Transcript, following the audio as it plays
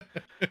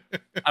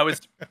I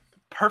was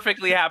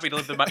perfectly happy to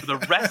live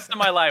the rest of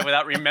my life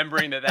without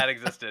remembering that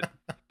existed.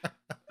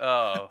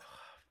 Oh,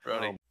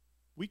 Brody.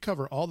 We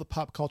cover all the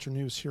pop culture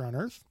news here on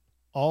Earth,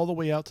 all the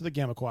way out to the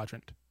Gamma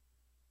Quadrant.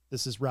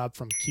 This is Rob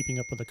from Keeping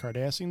Up with the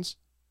Kardashians,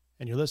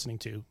 and you're listening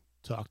to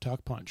Talk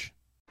Talk Punch.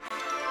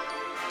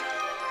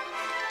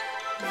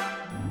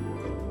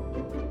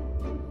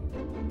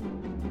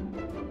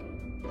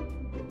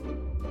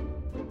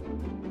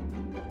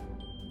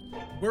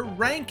 We're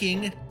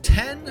ranking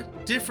 10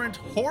 different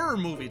horror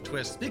movie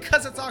twists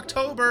because it's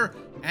October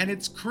and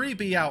it's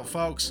creepy out,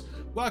 folks.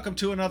 Welcome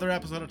to another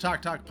episode of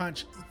Talk Talk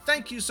Punch.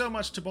 Thank you so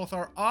much to both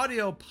our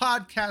audio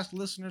podcast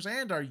listeners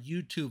and our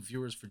YouTube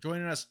viewers for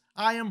joining us.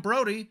 I am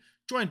Brody,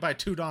 joined by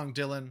Tudong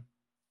Dylan.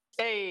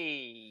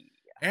 Hey!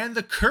 And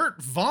the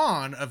Kurt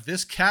Vaughn of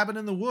this cabin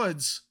in the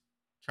woods,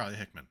 Charlie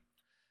Hickman.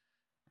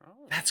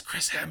 Oh, that's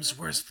Chris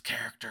Hemsworth's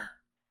character.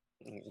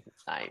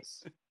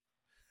 Nice.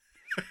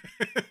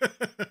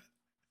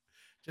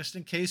 Just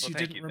in case you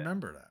didn't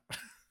remember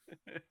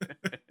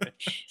that.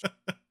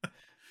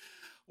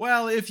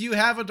 Well, if you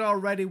haven't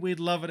already, we'd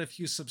love it if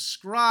you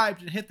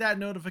subscribed and hit that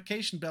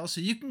notification bell so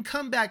you can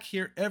come back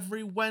here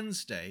every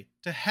Wednesday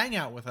to hang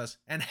out with us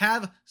and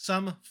have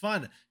some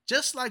fun,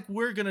 just like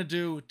we're going to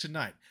do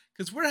tonight,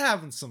 because we're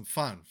having some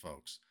fun,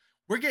 folks.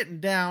 We're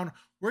getting down.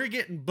 We're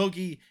getting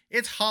boogie.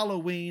 It's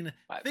Halloween.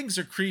 Things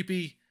are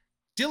creepy.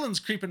 Dylan's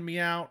creeping me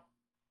out.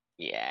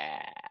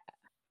 Yeah.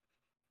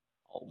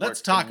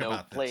 Let's talk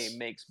about this. Play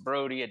makes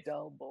Brody a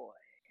dull boy.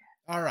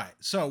 All right.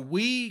 So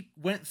we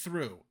went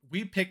through.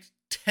 We picked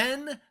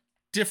 10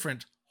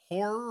 different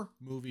horror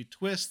movie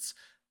twists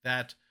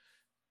that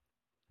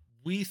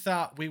we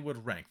thought we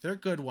would rank. They're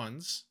good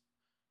ones.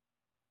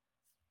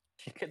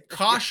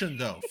 Caution,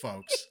 though,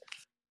 folks.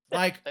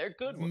 Like, they're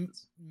good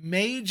ones.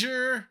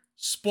 Major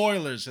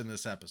spoilers in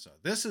this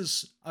episode. This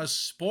is a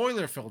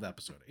spoiler-filled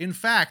episode. In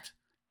fact,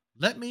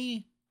 let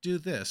me do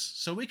this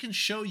so we can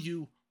show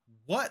you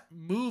what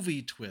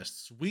movie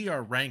twists we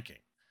are ranking.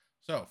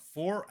 So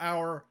for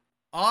our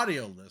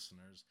audio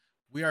listeners,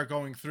 we are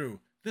going through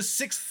The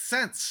Sixth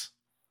Sense.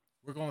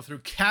 We're going through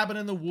Cabin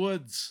in the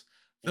Woods,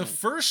 the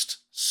first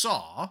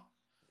Saw,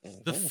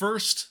 the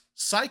first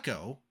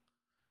Psycho,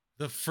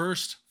 the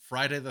first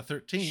Friday the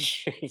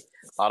 13th,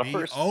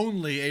 the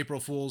only April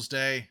Fool's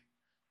Day,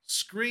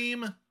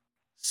 Scream,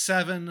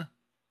 7,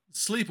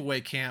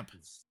 Sleepaway Camp,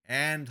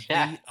 and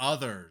the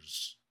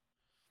others.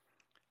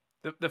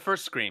 The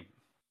first Scream.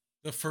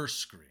 The first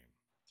Scream.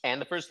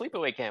 And the first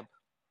Sleepaway Camp.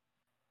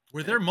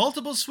 Were there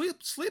multiple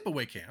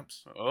sleepaway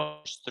camps?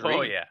 Oh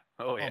yeah.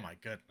 Oh, my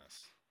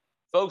goodness.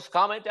 Folks,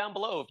 comment down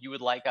below if you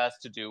would like us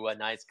to do a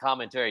nice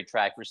commentary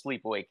track for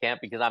Sleepaway Camp,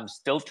 because I'm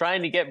still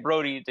trying to get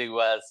Brody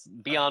to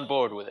be on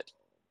board with it.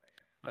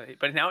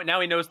 But now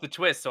he knows the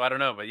twist, so I don't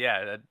know. But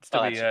yeah, that'd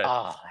still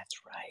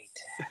that's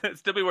right.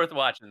 Still be worth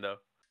watching, though.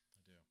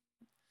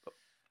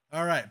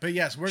 All right, but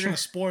yes, we're going to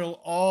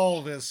spoil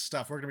all this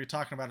stuff. We're going to be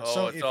talking about it. Oh,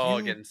 so it's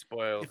all getting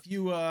spoiled. If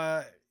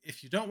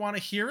you don't want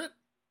to hear it,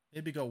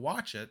 maybe go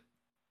watch it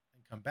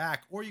and come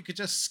back, or you could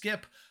just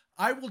skip.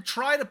 I will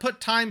try to put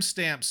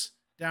timestamps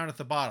down at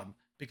the bottom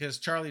because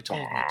Charlie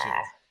told me to.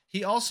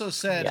 He also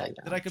said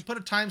that I could put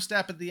a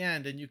timestamp at the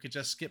end and you could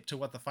just skip to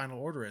what the final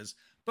order is.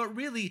 But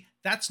really,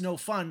 that's no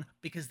fun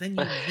because then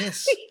you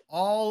miss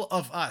all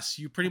of us.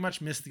 You pretty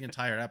much miss the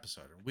entire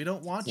episode. We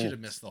don't want you to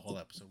miss the whole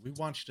episode. We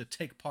want you to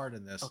take part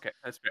in this. Okay,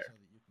 that's fair. So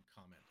that you can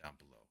comment down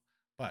below.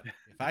 But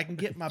if I can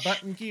get my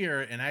butt in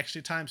gear and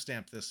actually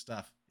timestamp this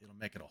stuff, it'll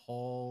make it a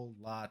whole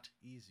lot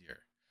easier.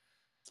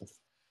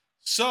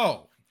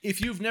 So,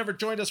 if you've never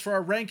joined us for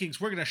our rankings,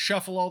 we're going to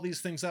shuffle all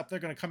these things up. They're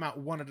going to come out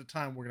one at a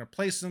time. We're going to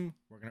place them.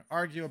 We're going to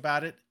argue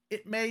about it.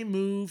 It may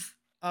move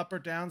up or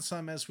down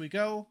some as we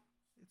go.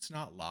 It's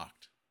not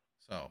locked.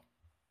 So,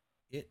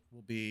 it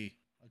will be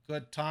a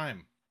good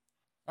time.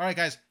 All right,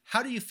 guys,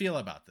 how do you feel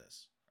about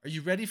this? Are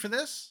you ready for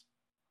this?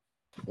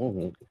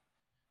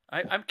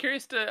 I'm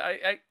curious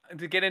to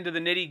get into the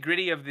nitty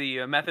gritty of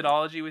the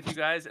methodology with you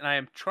guys, and I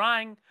am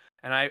trying,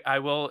 and I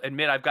will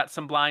admit I've got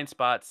some blind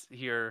spots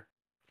here,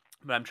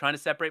 but I'm trying to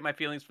separate my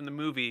feelings from the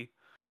movie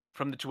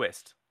from the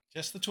twist.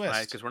 Just the twist,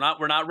 right? Because we're not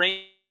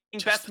ranking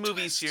best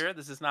movies here.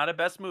 This is not a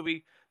best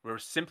movie. We're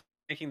simply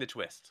making the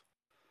twist.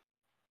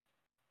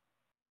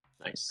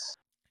 Nice.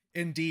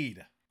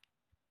 Indeed.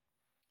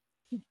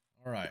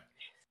 All right,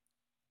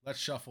 let's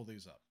shuffle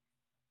these up.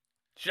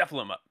 Shuffle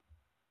them up.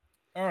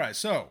 All right,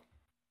 so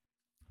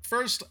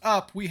first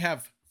up, we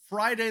have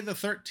Friday the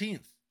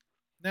 13th.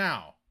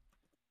 Now,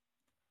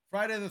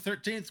 Friday the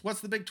 13th,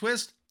 what's the big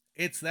twist?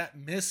 It's that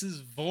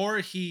Mrs.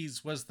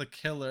 Voorhees was the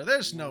killer.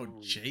 There's no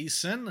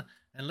Jason,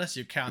 unless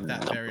you count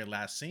that very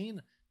last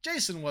scene.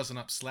 Jason wasn't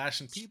up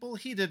slashing people.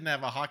 He didn't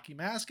have a hockey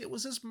mask. It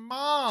was his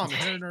mom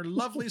in her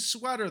lovely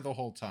sweater the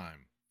whole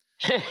time.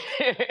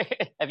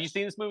 Have you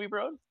seen this movie,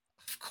 bro?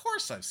 Of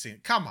course I've seen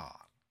it. Come on.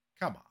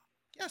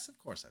 Yes, of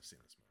course I've seen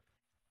this movie.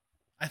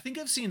 I think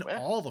I've seen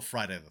all the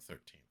Friday the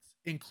 13th,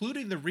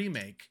 including the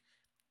remake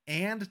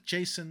and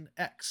Jason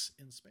X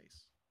in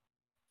space.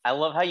 I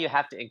love how you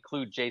have to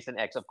include Jason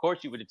X. Of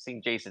course, you would have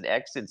seen Jason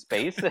X in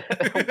space.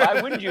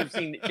 Why wouldn't you have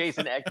seen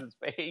Jason X in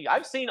space?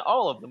 I've seen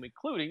all of them,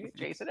 including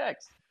Jason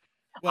X.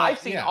 Well, I've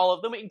seen all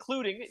of them,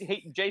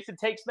 including Jason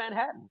Takes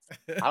Manhattan.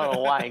 I don't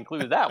know why I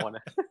included that one.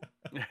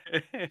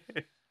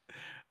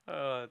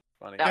 Oh, that's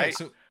funny. All right,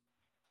 so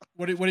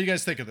what do you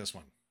guys think of this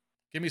one?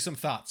 Give me some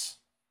thoughts.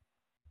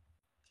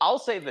 I'll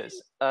say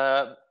this.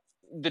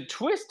 The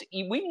twist,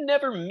 we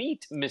never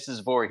meet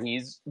Mrs.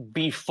 Voorhees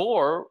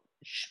before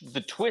the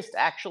twist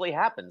actually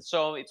happens.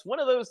 So it's one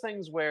of those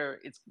things where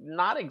it's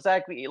not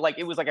exactly like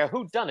it was like a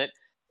whodunit,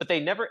 but they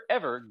never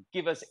ever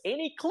give us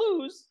any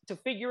clues to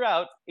figure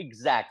out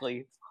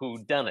exactly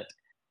who done it.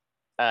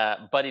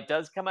 But it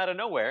does come out of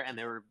nowhere, and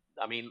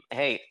I mean,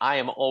 hey, I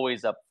am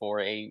always up for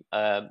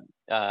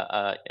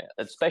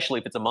especially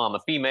if it's a mom,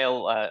 a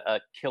female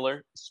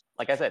killer.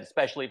 Like I said,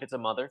 especially if it's a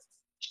mother,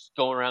 just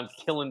going around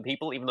killing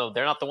people, even though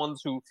they're not the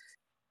ones who,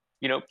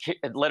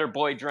 let her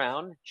boy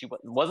drown. She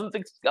wasn't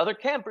the other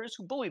campers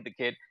who bullied the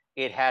kid.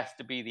 It has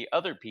to be the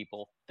other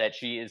people that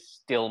she is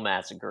still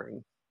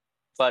massacring.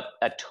 But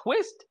a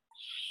twist,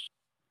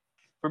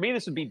 for me,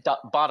 this would be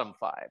bottom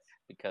 5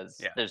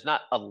 because there's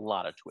not a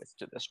lot of twist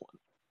to this one.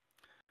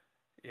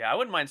 Yeah, I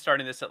wouldn't mind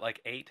starting this at like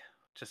 8,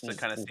 just to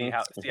kind of see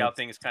how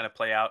things kind of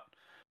play out.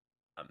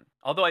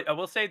 Although I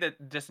will say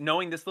that just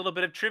knowing this little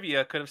bit of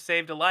trivia could have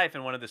saved a life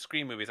in one of the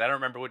Scream movies. I don't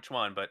remember which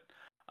one, but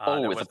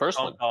it's the first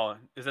one.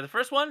 Is it the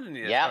first one?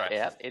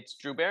 Yeah, it's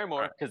Drew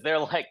Barrymore because they're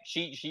like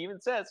she even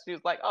says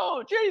she's like,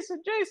 "Oh,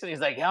 Jason." He's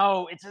like,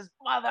 "Oh, it's his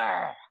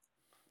mother."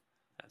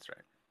 That's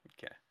right.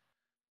 Okay.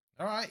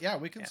 All right, yeah,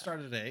 we can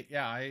start at 8.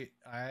 Yeah,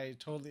 I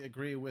totally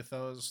agree with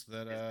those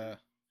that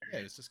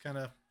it's just kind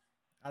of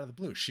out of the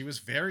blue. She was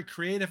very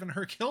creative in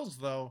her kills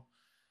though.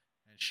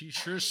 And she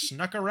sure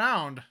snuck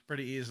around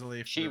pretty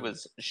easily. She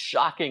was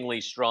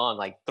shockingly strong,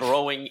 like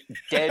throwing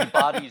dead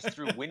bodies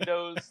through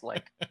windows,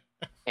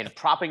 and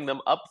propping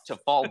them up to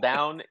fall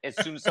down as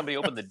soon as somebody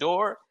opened the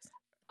door.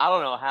 I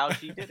don't know how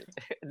she did it.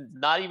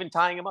 Not even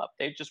tying them up.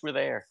 They just were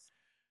there.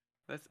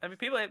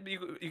 People,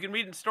 you can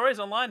read in stories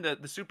online the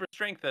super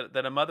strength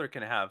that a mother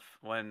can have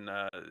when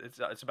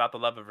it's about the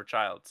love of her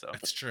child. So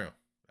that's true.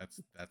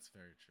 That's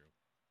very true.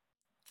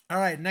 All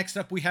right, next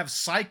up we have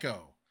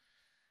Psycho.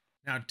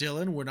 Now,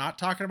 Dylan, we're not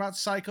talking about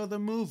Psycho the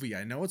movie.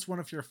 I know it's one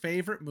of your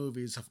favorite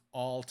movies of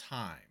all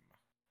time.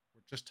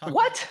 We're just talking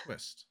about the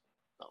twist.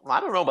 I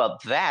don't know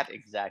about that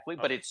exactly,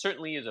 but it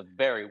certainly is a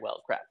very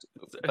well-crafted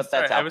movie. But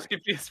that's I was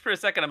confused for a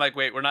second. I'm like,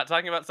 wait, we're not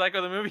talking about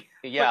Psycho the movie?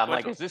 Yeah, I'm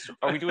like,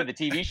 are we doing the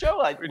TV show?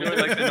 We're doing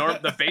like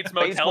the Bates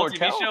Motel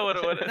TV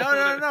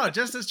show? No.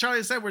 Just as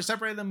Charlie said, we're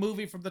separating the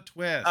movie from the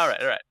twist. All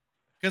right.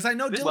 Because I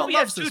know this Dylan movie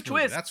loves has 2 this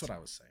twists. Movie. That's what I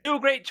was saying. 2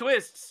 great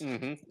twists.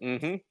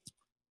 Mm-hmm.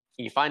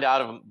 You find out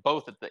of them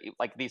both at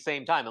the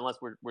same time, unless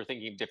we're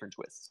thinking of different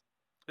twists.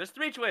 There's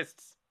 3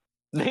 twists.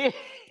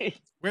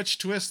 Which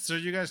twists are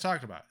you guys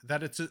talking about?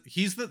 That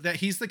he's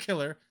the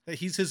killer, that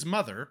he's his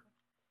mother,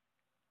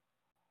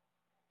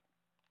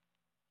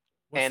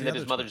 and that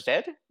his mother's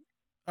dead.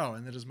 Oh,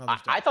 and that his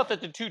mother's dead. I thought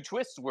that the 2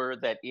 twists were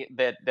that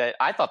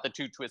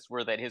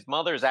his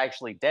mother's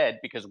actually dead,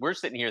 because we're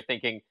sitting here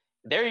thinking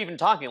they're even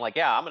talking like,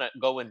 yeah, I'm gonna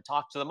go and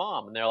talk to the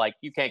mom, and they're like,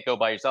 you can't go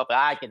by yourself.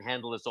 I can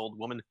handle this old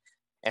woman.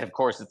 And of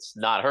course, it's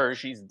not her.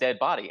 She's a dead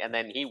body. And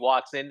then he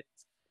walks in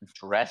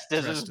dressed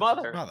as his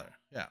mother.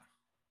 Yeah.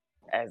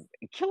 As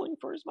killing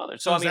for his mother.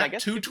 So I mean, I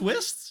guess 2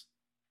 twists?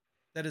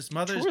 That his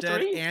mother's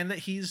dead 3? and that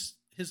he's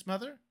his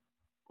mother?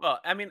 Well,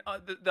 I mean,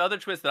 the other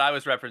twist that I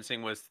was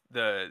referencing was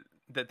that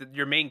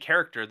your main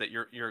character that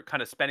you're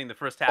kind of spending the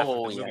first half of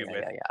the movie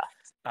with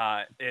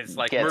is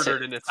like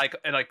murdered in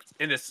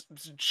this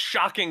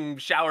shocking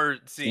shower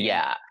scene.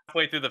 Yeah.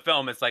 Halfway through the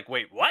film, it's like,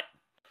 wait, what?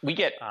 We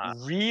get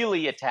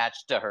really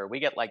attached to her. We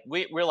get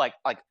we're like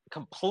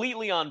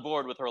completely on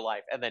board with her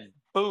life, and then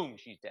boom,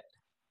 she's dead.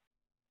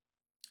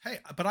 Hey,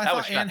 but I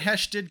thought Anne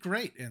Hesh did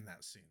great in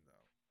that scene,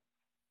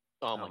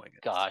 though. Oh my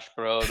gosh,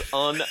 bro,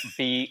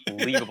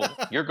 unbelievable!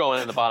 You're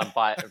going in the bottom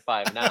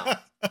 5 now.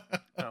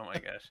 Oh my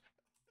gosh.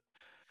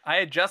 I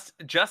had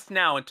just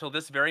now, until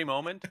this very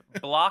moment,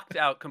 blocked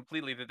out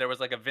completely that there was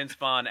like a Vince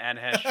Vaughn Anne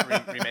Hesh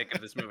remake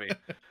of this movie.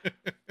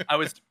 I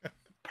was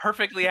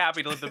perfectly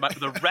happy to live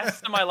the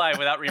rest of my life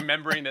without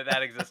remembering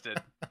that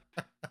existed.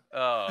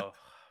 Oh,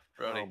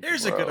 Brody.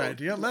 Here's a good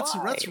idea.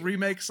 Let's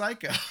remake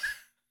Psycho.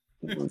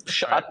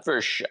 Shot for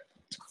shot.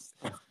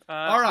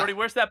 All right, Brody,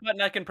 where's that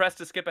button I can press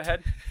to skip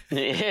ahead?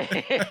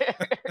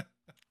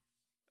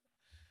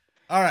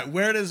 All right,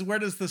 where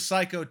does the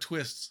Psycho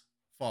twist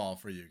fall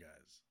for you guys?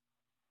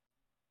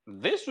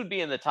 This would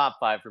be in the top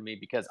 5 for me,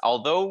 because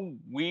although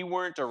we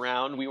weren't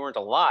around, we weren't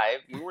alive,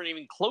 we weren't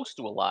even close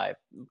to alive.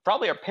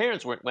 Probably our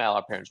parents weren't. Well,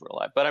 our parents were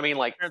alive, but I mean,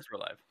 like, parents were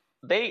alive.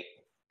 They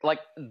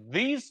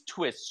these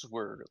twists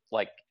were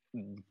like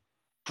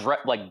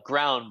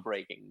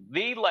groundbreaking.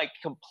 They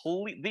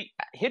completely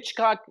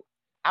Hitchcock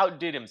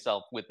outdid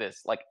himself with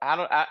this.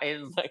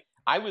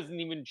 I wasn't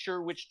even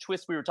sure which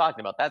twist we were talking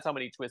about. That's how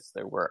many twists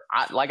there were.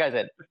 Like I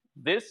said,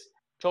 this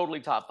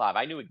totally top 5.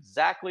 I knew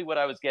exactly what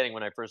I was getting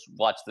when I first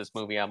watched this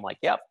movie. I'm like,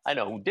 yep, I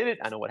know who did it.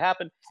 I know what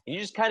happened. And you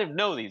just kind of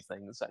know these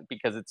things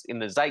because it's in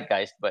the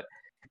zeitgeist. But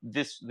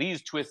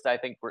these twists, I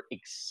think, were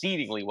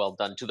exceedingly well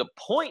done to the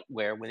point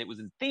where when it was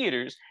in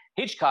theaters,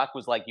 Hitchcock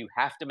was like, you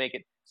have to make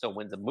it so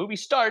when the movie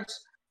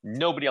starts,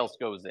 nobody else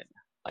goes in.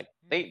 Like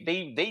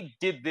they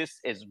did this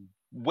as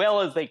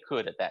well as they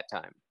could at that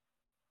time.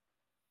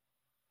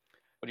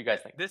 What do you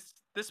guys think?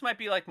 This might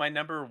be like my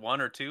number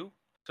 1 or 2.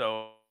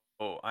 So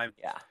I'm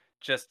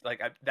just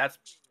like that's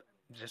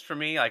just for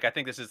me. Like I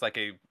think this is like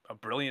a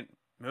brilliant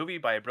movie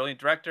by a brilliant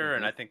director,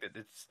 and I think that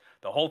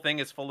the whole thing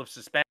is full of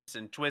suspense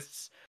and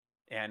twists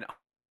and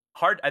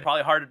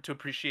probably hard to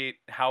appreciate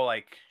how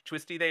like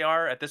twisty they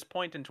are at this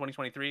point in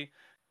 2023,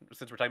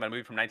 since we're talking about a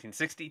movie from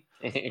 1960.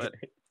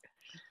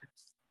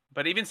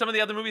 But even some of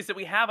the other movies that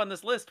we have on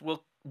this list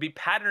will be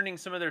patterning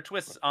some of their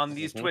twists on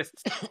these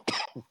twists.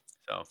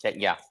 So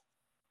yeah.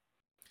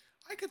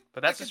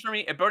 But that's just for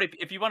me. Brody,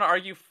 if you want to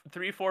argue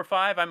 3, 4,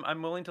 5,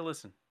 I'm willing to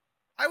listen.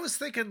 I was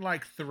thinking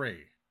like 3.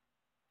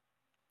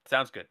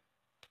 Sounds good.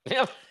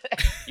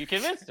 You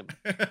convinced him.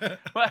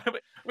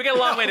 We got a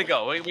long way to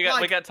go.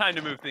 We got time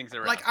to move things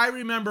around. Like I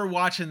remember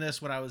watching this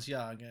when I was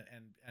young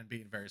and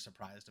being very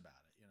surprised about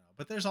it, you know.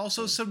 But there's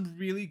also some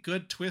really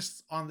good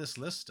twists on this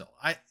list still.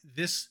 I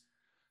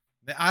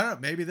don't know,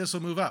 maybe this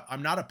will move up.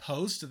 I'm not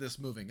opposed to this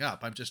moving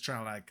up. I'm just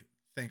trying to like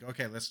think,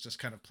 okay, let's just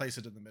kind of place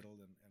it in the middle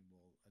and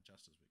we'll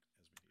adjust as we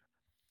need.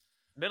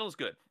 Middle's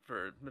good.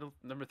 For middle,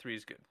 number 3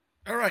 is good.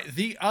 All right,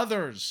 the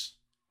others.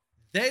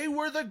 They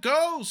were the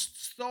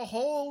ghosts the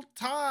whole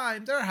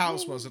time. Their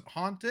house wasn't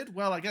haunted.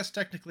 Well, I guess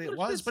technically it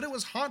was, but it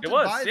was haunted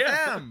by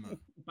them.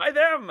 By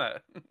them.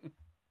 And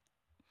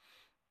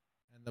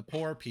the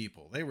poor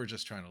people, they were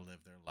just trying to live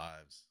their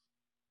lives.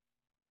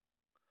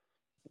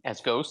 As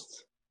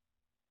ghosts?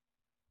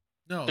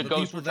 No, the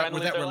people that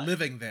were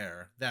living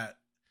there, that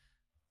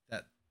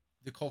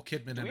Nicole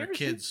Kidman and her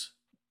kids.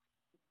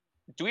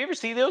 Do we ever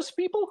see those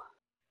people?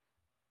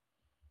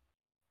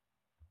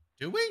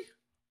 Do we?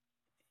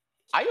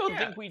 I don't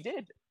think we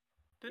did.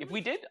 If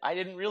we did, I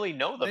didn't really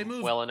know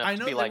them well enough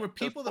to be like. There were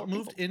people that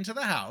moved into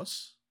the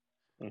house,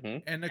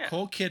 and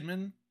Nicole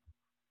Kidman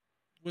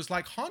was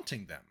like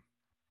haunting them,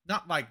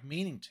 not like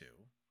meaning to,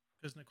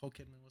 because Nicole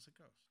Kidman was a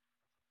ghost.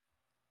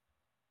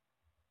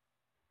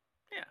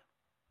 Yeah.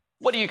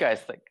 What do you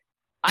guys think?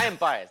 I am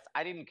biased.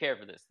 I didn't care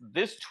for this.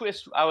 This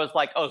twist, I was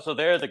like, oh, so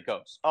they're the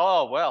ghosts.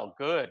 Oh, well,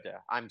 good.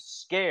 I'm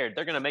scared.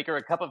 They're going to make her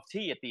a cup of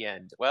tea at the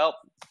end. Well,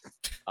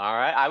 all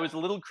right. I was a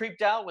little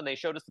creeped out when they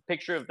showed us the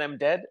picture of them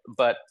dead,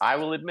 but I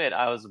will admit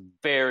I was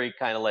very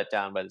kind of let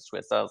down by this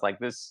twist. I was like,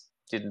 this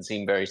didn't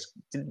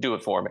do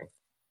it for me.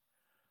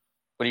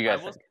 What do you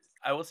guys think?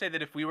 I will say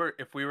that if we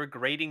were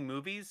grading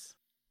movies,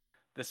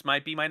 this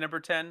might be my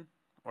number 10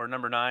 or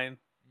number 9.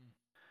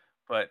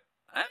 But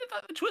I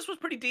thought the twist was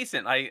pretty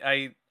decent.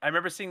 I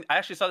remember I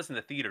actually saw this in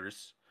the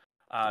theaters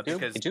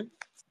because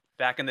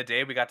back in the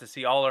day we got to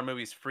see all our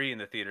movies free in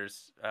the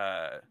theaters.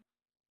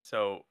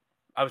 So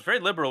I was very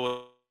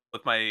liberal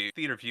with my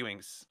theater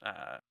viewings.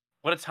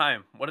 What a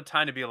time! What a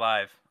time to be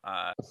alive!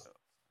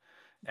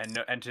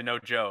 And to know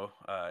Joe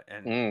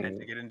and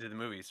to get into the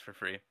movies for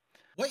free.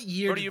 What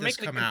year did this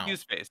come out?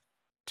 Face.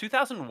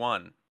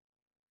 2001.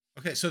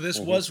 Okay, so this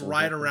was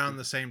right around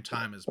the same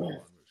time as Moulin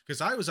Rouge,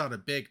 because I was on a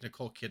big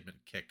Nicole Kidman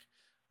kick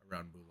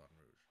around Moulin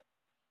Rouge.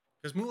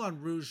 Because Moulin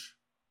Rouge,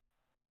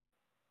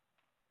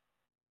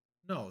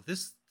 no,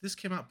 this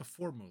came out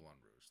before Moulin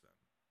Rouge. Then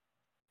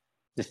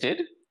this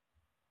did.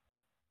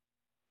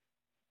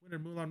 When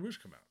did Moulin Rouge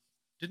come out?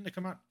 Didn't it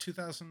come out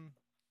 2000?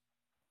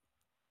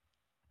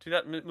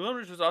 Moulin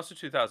Rouge was also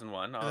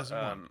 2001.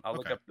 I'll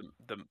look up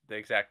the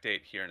exact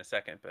date here in a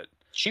second, but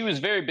she was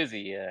very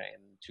busy in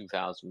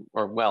 2000,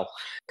 or well,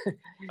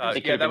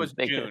 that was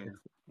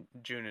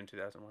June in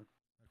 2001.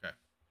 Okay.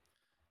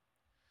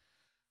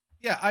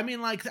 Yeah, I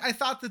mean, like, I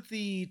thought that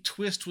the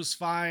twist was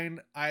fine.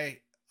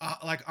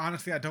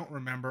 Honestly, I don't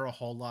remember a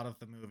whole lot of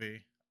the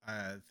movie.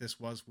 This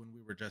was when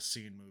we were just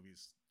seeing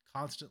movies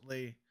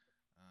constantly,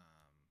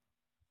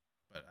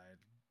 but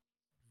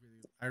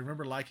I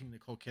remember liking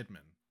Nicole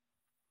Kidman.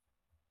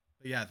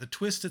 But yeah, the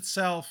twist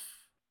itself,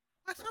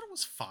 I thought it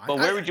was fine. But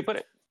where would you put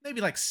it?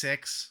 Maybe like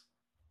 6.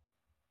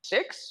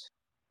 6?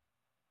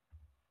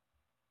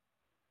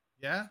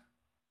 Yeah.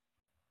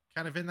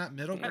 Kind of in that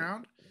middle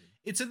ground.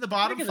 It's in the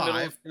bottom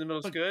 5. In the middle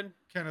is good.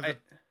 Kind of the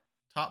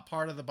top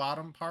part of the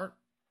bottom part.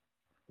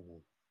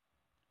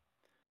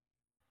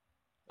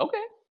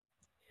 Okay.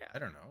 Yeah. I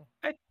don't know.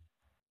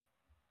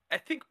 I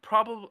think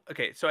probably...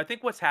 Okay, so I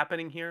think what's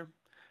happening here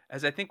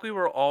is I think we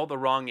were all the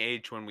wrong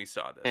age when we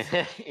saw this.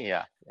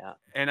 Yeah.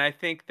 And I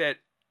think that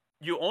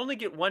you only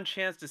get one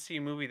chance to see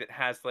a movie that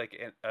has like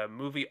a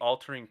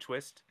movie-altering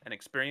twist and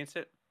experience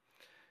it.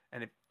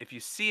 And if you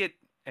see it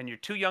and you're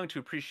too young to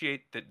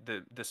appreciate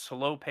the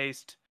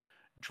slow-paced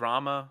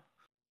drama,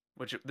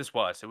 which this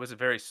was, it was a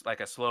very like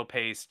a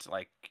slow-paced,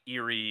 like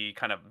eerie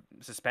kind of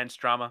suspense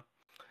drama.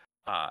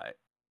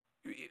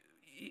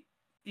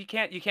 you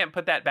can't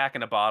put that back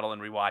in a bottle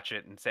and rewatch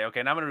it and say,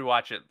 okay, now I'm gonna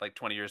rewatch it like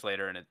 20 years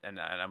later and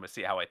I'm gonna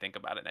see how I think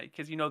about it,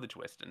 because you know the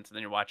twist, and so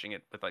then you're watching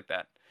it with like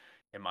that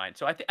in mind.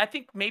 So I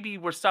think maybe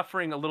we're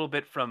suffering a little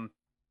bit from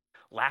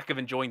lack of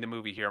enjoying the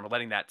movie here, and we're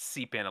letting that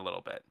seep in a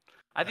little bit.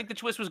 I think the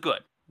twist was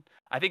good.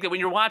 I think that when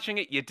you're watching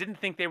it, you didn't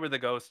think they were the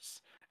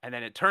ghosts, and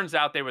then it turns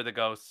out they were the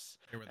ghosts.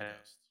 They were the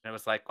ghosts. And it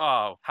was like,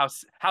 oh,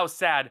 how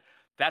sad.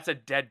 That's a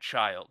dead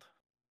child.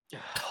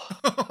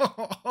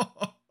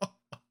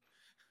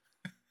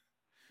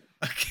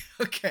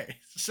 Okay.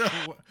 So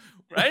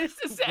right, it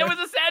was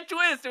a sad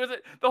twist.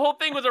 The whole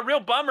thing was a real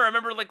bummer. I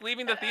remember like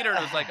leaving the theater and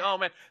it was like, oh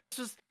man, this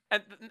was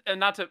and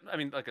not to. I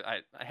mean, like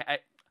I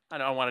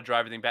don't want to draw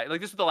everything back.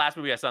 Like this was the last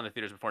movie I saw in the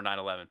theaters before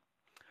 9/11.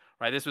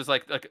 Right, this was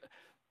like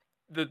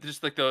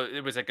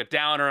it was like a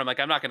downer. I'm like,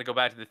 I'm not going to go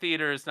back to the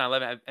theaters.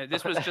 9/11.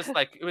 This was just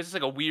like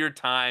a weird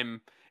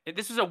time.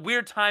 This was a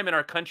weird time in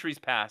our country's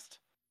past.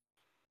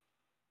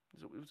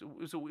 It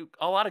was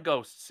a lot of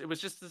ghosts. It was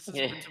just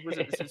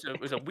it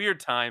was a weird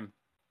time.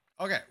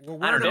 Okay, well,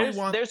 I don't know. do we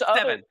want? There's 7,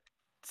 other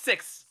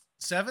 6,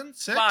 7,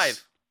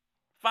 6,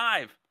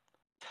 5,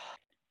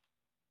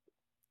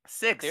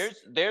 6.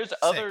 There's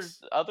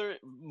other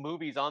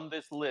movies on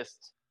this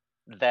list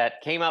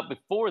that came out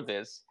before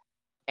this,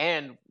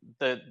 and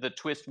the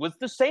twist was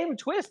the same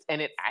twist,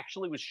 and it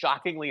actually was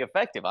shockingly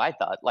effective. I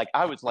thought, like,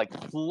 I was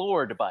like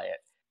floored by it.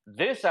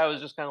 This, I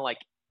was just kind of like,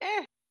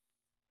 eh.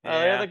 Oh,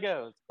 there the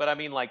ghosts. But I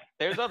mean, like,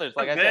 there's others.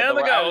 Like I said,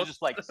 I was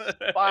just like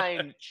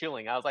spine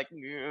chilling. I was like,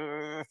 and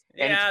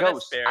it's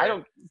ghosts. That's fair. I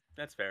don't.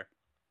 That's fair.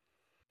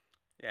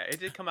 Yeah, it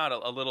did come out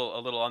a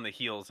little on the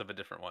heels of a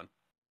different one.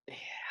 Yeah,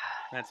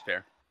 that's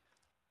fair.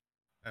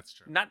 That's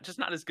true. Not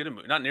as good a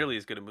movie. Not nearly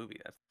as good a movie.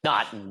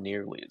 Not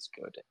nearly as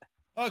good.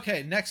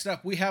 Okay, next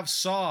up we have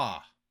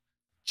Saw.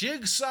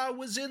 Jigsaw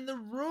was in the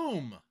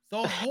room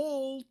the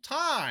whole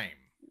time.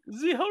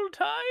 The whole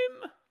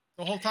time.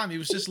 The whole time he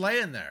was just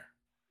laying there,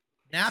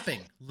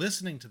 napping,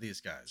 listening to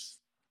these guys.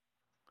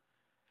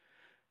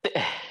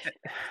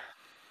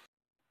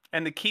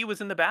 And the key was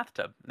in the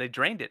bathtub. They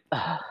drained it.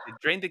 They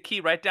drained the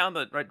key right down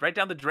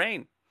the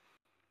drain.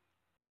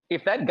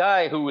 If that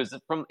guy who was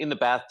in the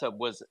bathtub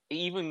was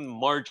even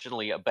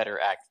marginally a better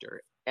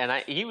actor,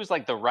 and he was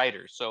like the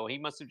writer, so he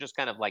must have just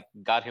kind of like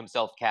got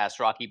himself cast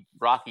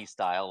Rocky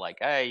style, like,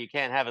 hey, you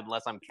can't have it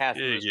unless I'm cast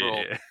in this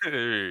role.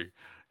 Hey,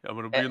 I'm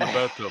gonna be in the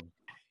bathtub.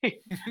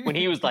 When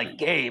he was like,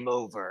 game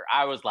over,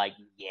 I was like,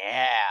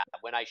 yeah.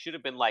 When I should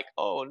have been like,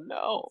 oh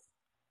no,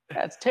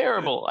 that's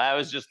terrible. I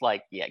was just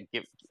like, yeah,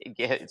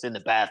 it's in the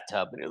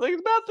bathtub. And he was like,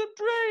 the bathtub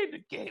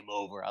drained. Game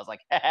over. I was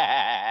like,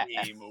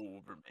 game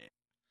over, man.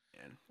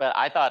 But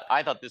I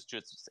thought this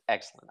twist was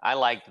excellent. I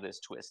liked this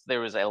twist.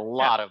 There was a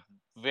lot of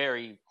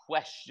very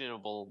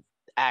questionable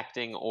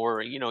acting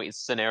or,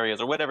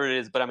 scenarios or whatever it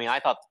is. But I mean, I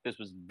thought this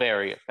was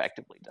very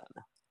effectively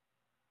done.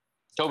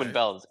 Tobin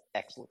Bell is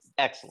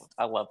excellent.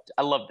 I love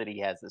that he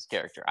has this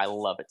character. I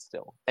love it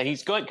still, and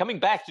he's coming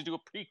back to do a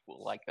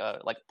prequel, like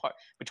part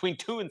between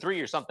 2 and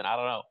 3 or something. I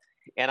don't know.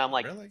 And I'm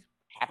like, really?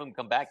 Have him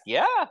come back?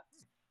 Yeah.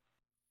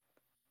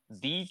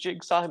 The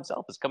Jigsaw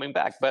himself is coming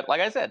back, but like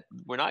I said,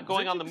 we're not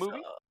going on the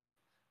movie.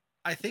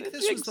 I think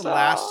this was the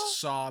last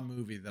Saw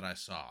movie that I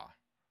saw.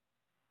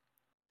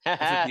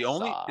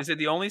 Is it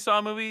the only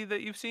Saw movie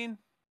that you've seen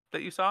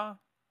that you saw?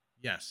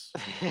 Yes.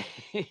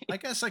 I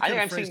guess I could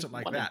have phrased it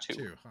like that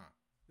too, huh?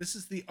 This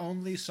is the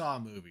only Saw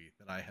movie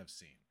that I have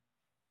seen.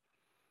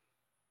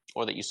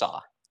 Or that you saw.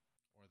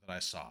 Or that I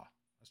saw.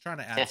 I was trying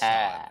to add Saw in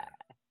there.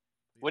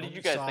 What did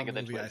you guys think of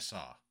the movie twist? I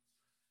saw.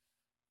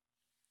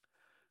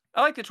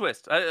 I like the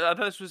twist. I thought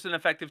this was an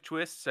effective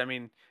twist. I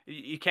mean,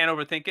 you can't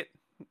overthink it.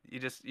 You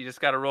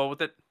just got to roll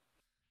with it.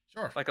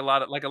 Sure. Like a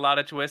lot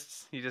of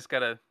twists. You just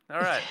gotta. All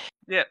right.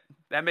 Yeah,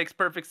 that makes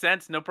perfect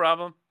sense. No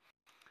problem.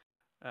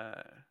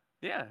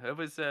 Yeah, it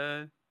was.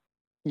 You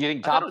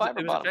think top 5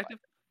 or bottom 5?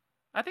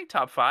 I think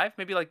top 5.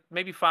 Maybe 5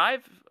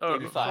 or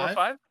maybe 4 or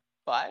 5.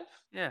 5?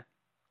 Yeah.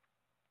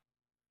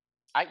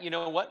 You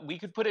know what? We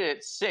could put it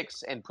at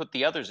 6 and put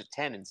the others at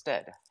 10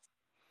 instead.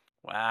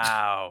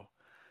 Wow.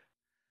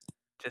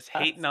 Just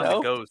hating on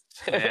the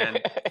ghosts, man.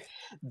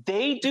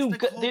 They do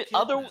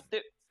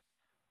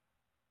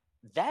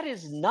that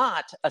is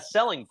not a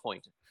selling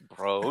point,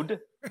 Brode.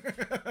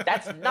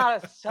 That's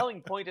not a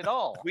selling point at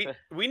all.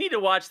 We need to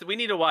watch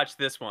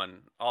this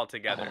one all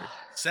together.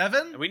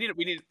 7? We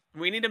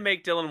need to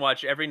make Dylan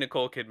watch every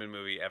Nicole Kidman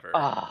movie ever.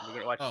 We're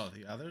gonna watch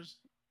the others?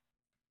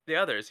 The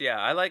others, yeah.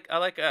 I like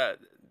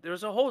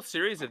there's a whole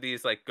series of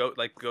these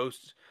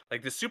ghosts,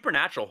 like the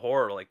supernatural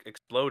horror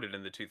exploded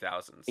in the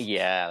 2000s.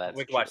 Yeah, that's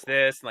we could watch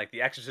this and like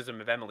The Exorcism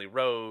of Emily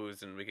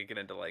Rose, and we could get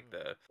into like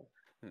the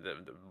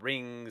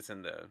Rings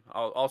and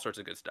all sorts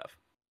of good stuff.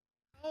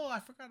 Oh, I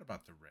forgot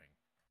about The Ring.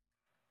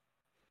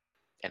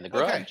 And The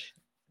Grudge. Okay.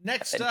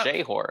 Next up,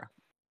 J-horror.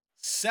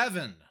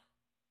 7.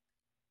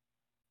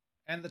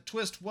 And the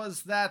twist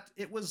was that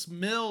it was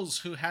Mills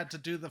who had to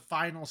do the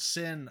final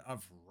sin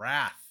of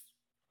wrath.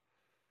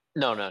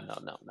 No.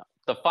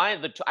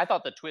 I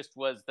thought the twist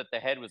was that the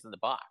head was in the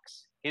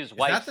box. His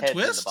wife's the head's in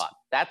the twist? box.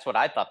 That's what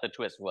I thought the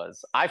twist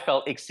was. I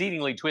felt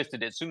exceedingly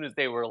twisted as soon as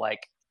they were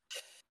like,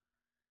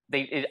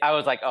 I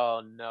was like,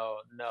 oh no,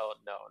 no,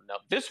 no, no.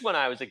 This one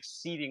I was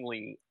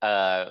exceedingly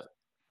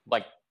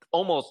like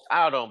almost,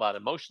 I don't know about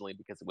emotionally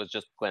because it was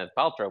just Gwyneth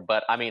Paltrow,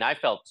 but I mean I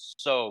felt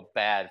so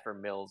bad for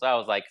Mills. I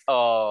was like,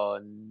 oh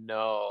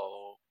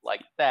no, like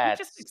We that.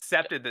 just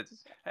accepted that.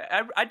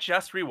 I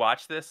just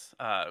rewatched this.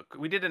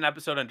 We did an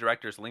episode on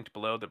directors linked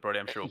below that Brody,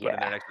 I'm sure, will put in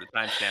there Yeah. next to the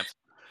timestamps.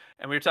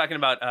 And we were talking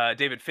about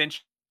David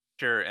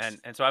Fincher,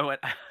 and so I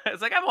went. I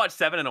was like, I haven't watched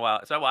Seven in a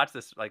while, so I watched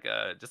this like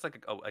just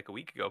like a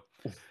week ago.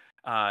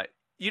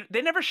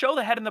 They never show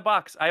the head in the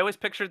box. I always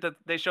pictured that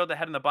they showed the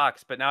head in the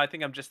box, but now I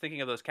think I'm just thinking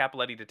of those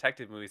Capoletti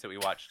detective movies that we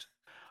watched.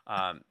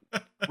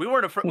 We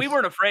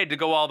weren't afraid to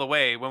go all the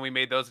way when we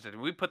made those.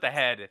 We put the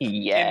head in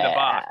the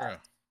box. Yeah,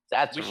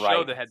 that's We right.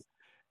 showed the head.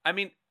 I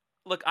mean,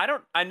 look,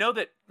 I know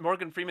that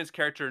Morgan Freeman's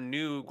character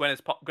knew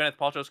Gwyneth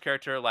Paltrow's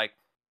character like,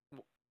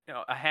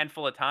 a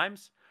handful of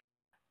times.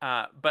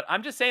 But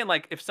I'm just saying,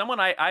 like, if someone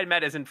I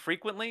met as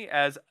infrequently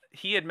as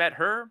he had met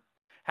her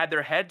had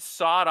their head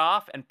sawed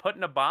off and put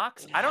in a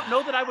box, I don't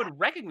know that I would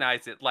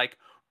recognize it, like,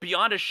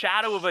 beyond a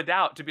shadow of a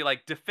doubt to be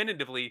like,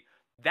 definitively,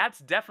 that's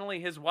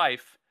definitely his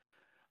wife.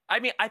 I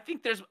mean, I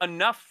think there's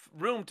enough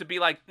room to be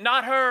like,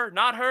 not her,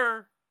 not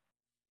her.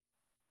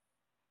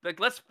 Like,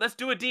 let's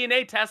do a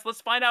DNA test.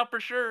 Let's find out for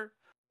sure.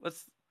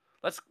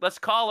 Let's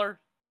call her.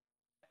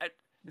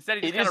 Instead,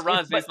 he just kind of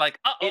runs. And he's like,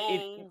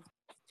 uh-oh.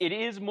 It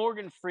is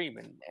Morgan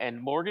Freeman, and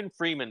Morgan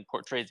Freeman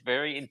portrays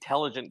very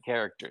intelligent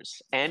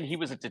characters, and he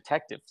was a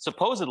detective,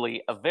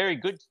 supposedly a very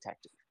good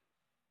detective.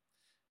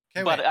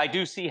 Okay, But wait. I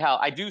do see how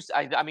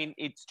I mean,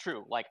 it's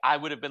true. Like, I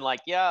would have been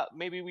like, yeah,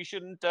 maybe we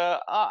shouldn't.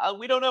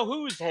 We don't know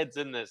whose head's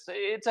in this.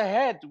 It's a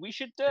head. We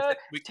should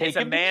take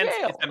him to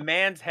jail. It's a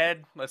man's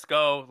head. Let's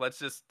go. Let's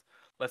just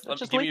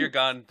give me your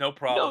gun. No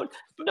problem.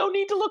 No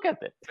need to look at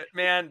it. But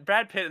man,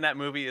 Brad Pitt in that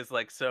movie is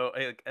like so.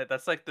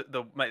 That's like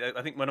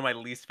I think one of my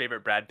least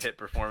favorite Brad Pitt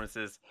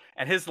performances.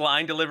 And his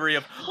line delivery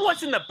of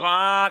 "What's in the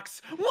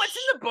box? What's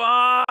in the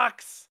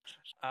box?"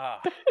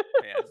 Ah,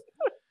 man.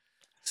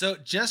 So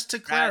just to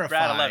clarify,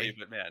 Brad, I love you,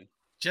 but man.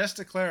 Just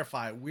to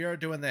clarify, we are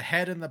doing the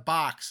head in the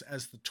box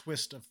as the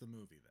twist of the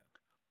movie. Then.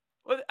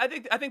 Well,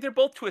 I think they're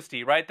both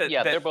twisty, right? They're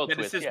both that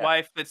twisty. It's his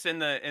wife that's in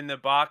the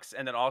box,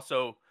 and then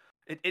also.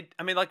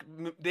 I mean, like,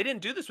 they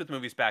didn't do this with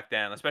movies back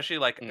then, especially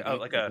like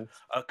a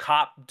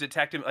cop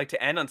detective, like,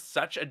 to end on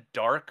such a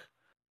dark,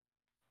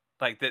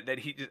 like that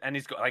he's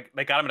like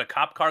they got him in a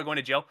cop car going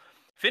to jail.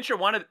 Fincher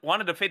wanted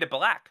to fade to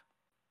black,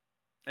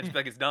 and just be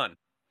like, it's done,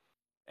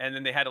 and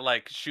then they had to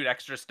like shoot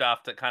extra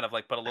stuff to kind of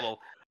like put a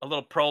little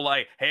pro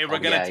light. Hey, we're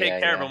gonna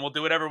take care of him. We'll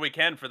do whatever we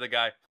can for the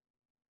guy. Of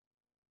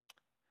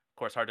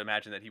course, hard to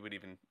imagine that he would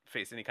even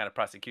face any kind of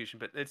prosecution,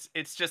 but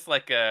it's just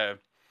like a.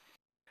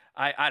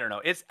 I don't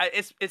know. It's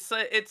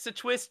a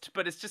twist,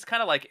 but it's just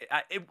kind of like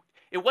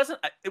it wasn't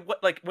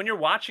like when you're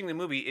watching the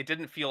movie, it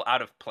didn't feel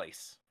out of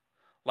place.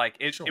 Like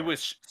it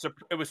was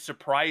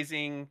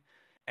surprising,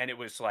 and it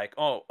was like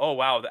oh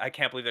wow, I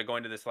can't believe they're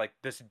going to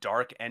this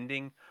dark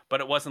ending.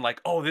 But it wasn't like,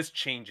 oh, this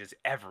changes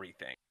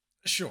everything.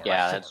 Sure.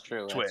 Yeah, that's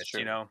true. Twist, that's true.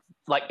 you know.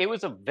 Like it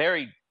was a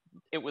very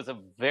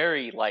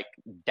like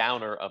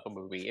downer of a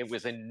movie. It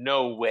was in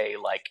no way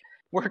like,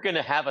 we're going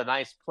to have a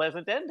nice,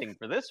 pleasant ending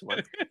for this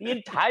one. The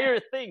entire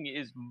thing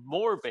is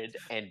morbid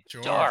and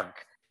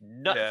dark.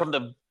 From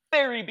the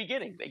very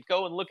beginning, they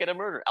go and look at a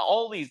murder.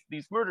 All these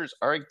murders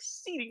are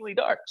exceedingly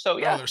dark. So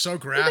yeah, they're so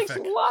graphic.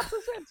 It makes lots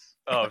of sense.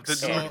 Oh,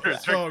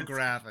 so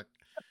graphic.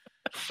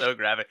 So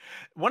graphic.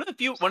 One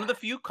of the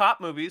few cop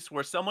movies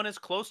where someone is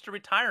close to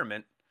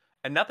retirement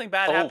and nothing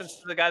bad happens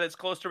to the guy that's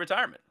close to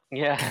retirement.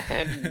 Yeah,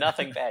 and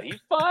nothing bad.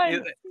 He's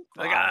fine.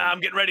 I'm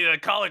getting ready to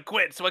call it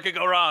quits. What could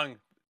go wrong?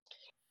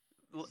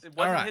 It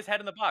wasn't his head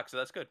in the box, so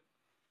that's good.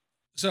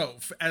 So,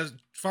 as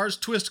far as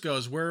twist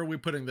goes, where are we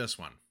putting this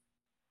one?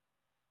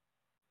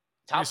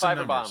 Top 5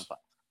 or bottom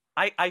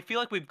 5? I feel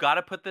like we've got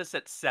to put this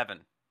at 7.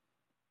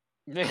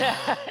 You're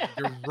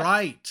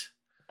right.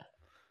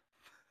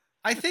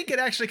 I think it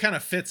actually kind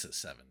of fits at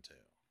 7 too.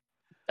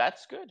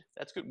 That's good.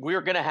 That's good.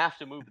 We're gonna have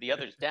to move the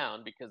others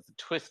down because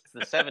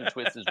the 7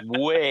 twist is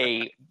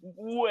way,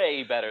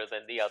 way better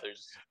than the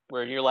others.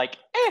 Where you're like,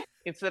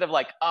 instead of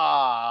like,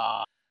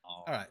 ah.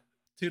 All right.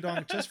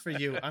 Tudong, just for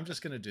you, I'm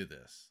just going to do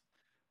this.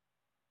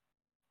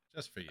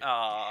 Just for you.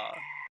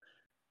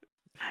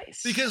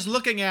 Nice. Because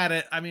looking at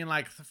it, I mean,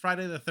 like, the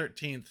Friday the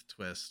 13th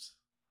twist.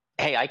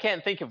 Hey, I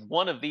can't think of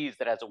one of these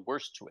that has a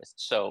worse twist,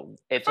 so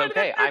it's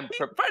okay. I'm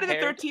prepared. Friday the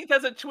 13th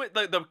has a twist.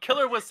 The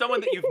killer was someone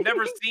that you've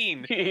never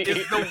seen.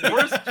 Is the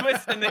worst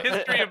twist in the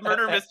history of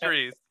murder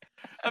mysteries.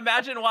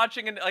 Imagine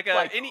watching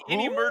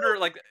any murder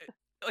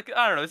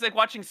I don't know. It's like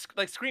watching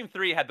like Scream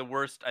 3 had the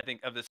worst, I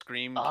think, of the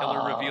Scream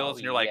killer reveals,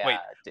 and you're like, wait,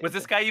 was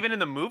this guy even in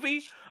the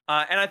movie?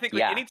 And I think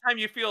anytime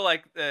you feel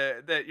like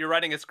that you're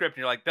writing a script,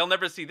 and you're like, they'll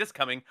never see this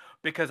coming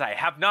because I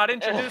have not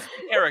introduced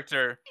the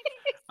character.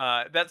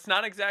 That's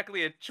not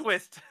exactly a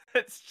twist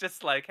It's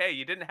just like, hey,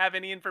 you didn't have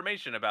any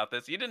information about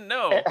this. You didn't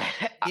know.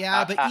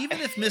 Yeah, but even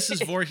if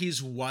Mrs.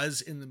 Voorhees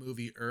was in the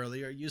movie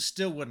earlier, you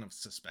still wouldn't have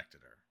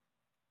suspected her.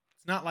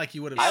 It's not like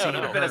you would I have don't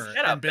seen know. It would have her been a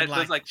setup and been that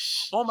was like,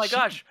 "Shh, oh my she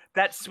gosh,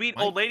 that sweet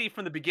old might-" lady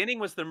from the beginning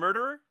was the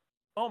murderer.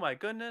 Oh my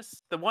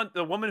goodness, the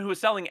woman who was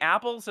selling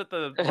apples at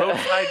the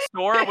roadside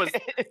store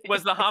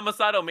was the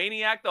homicidal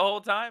maniac the whole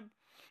time.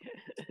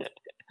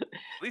 At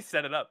least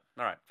set it up.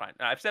 All right, fine.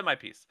 I've said my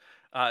piece.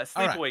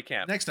 Sleepaway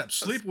Camp. Next up,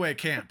 Sleepaway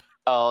Camp.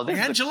 Oh, this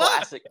Angela? is a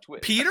classic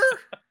twist. Peter?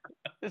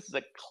 This is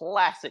a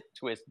classic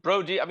twist,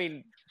 bro. I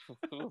mean,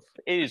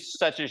 it is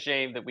such a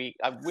shame that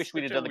I wish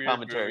we'd have Such a done the weird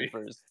commentary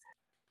movie. first.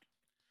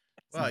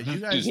 Well, you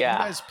Yeah.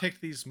 guys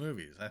picked these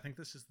movies. I think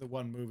this is the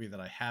one movie that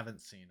I haven't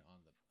seen on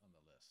the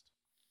list.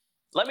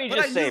 Let me But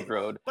just I say, knew-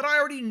 bro. But I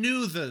already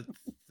knew the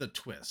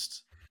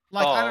twist.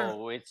 Like I don't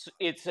Oh,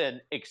 it's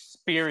an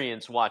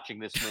experience watching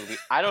this movie.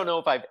 I don't know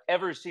if I've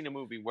ever seen a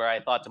movie where I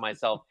thought to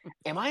myself,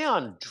 "Am I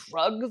on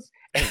drugs?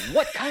 And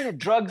what kind of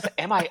drugs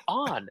am I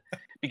on?"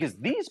 Because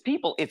these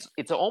people, it's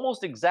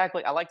almost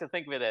exactly. I like to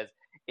think of it as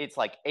it's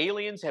like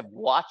aliens have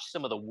watched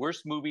some of the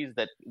worst movies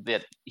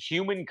that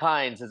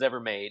humankind has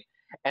ever made,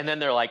 and then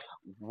they're like,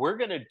 "We're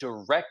gonna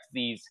direct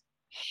these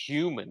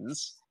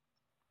humans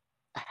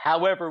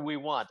however we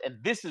want, and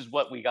this is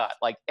what we got."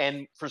 Like,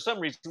 and for some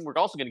reason, we're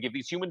also going to give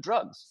these human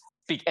drugs.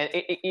 And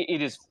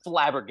it is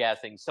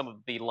flabbergasting, some of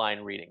the line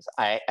readings.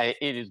 It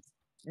is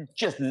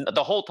just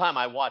the whole time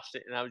I watched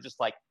it, and I was just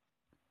like,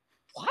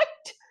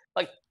 "What?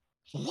 Like,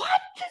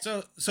 what?"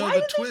 So Why the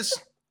did they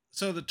twist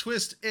so the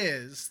twist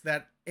is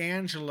that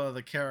Angela,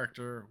 the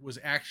character, was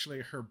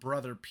actually her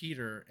brother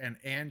Peter, and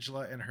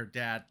Angela and her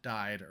dad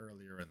died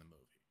earlier in the movie.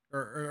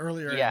 Or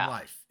earlier Yeah.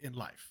 in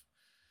life.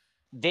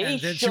 They And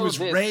then she show was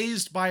this,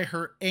 raised by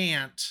her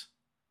aunt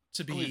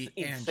to who be is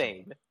Angela.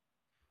 insane.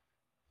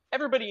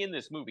 Everybody in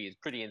this movie is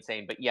pretty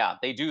insane, but yeah,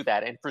 they do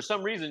that, and for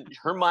some reason,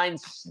 her mind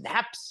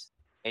snaps,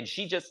 and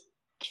she just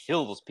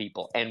kills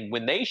people. And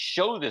when they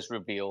show this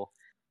reveal,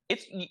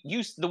 it's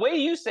you. The way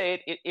you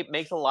say it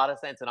makes a lot of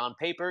sense, and on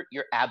paper,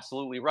 you're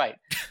absolutely right.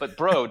 But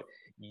bro,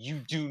 you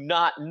do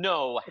not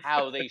know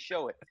how they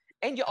show it,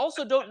 and you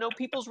also don't know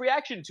people's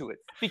reaction to it,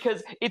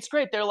 because it's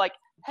great. They're like,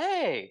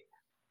 "Hey,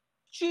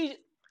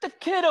 the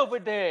kid over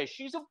there,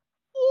 she's a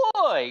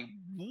boy.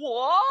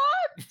 What?"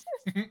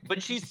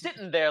 But she's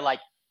sitting there like,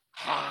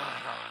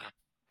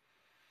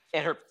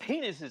 and her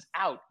penis is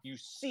out. You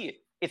see it.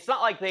 It's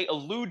not like they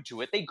allude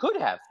to it. They could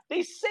have.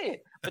 They say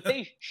it, but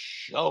they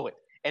show it.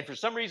 And for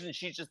some reason,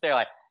 she's just there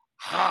like,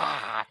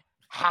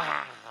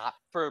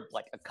 for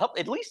like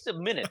at least a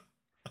minute.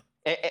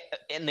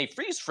 And they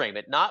freeze frame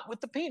it, not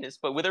with the penis,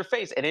 but with her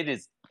face. And it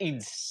is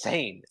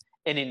insane.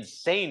 An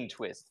insane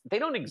twist. They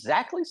don't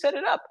exactly set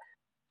it up.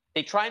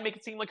 They try and make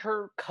it seem like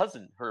her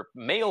cousin, her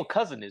male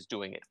cousin, is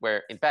doing it.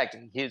 Where, in fact,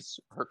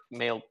 her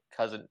male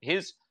cousin,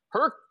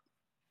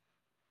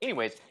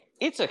 anyways,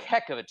 it's a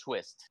heck of a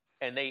twist.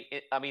 And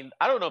I mean,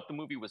 I don't know if the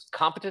movie was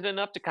competent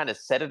enough to kind of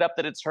set it up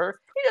that it's her.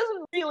 It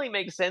doesn't really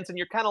make sense. And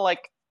you're kind of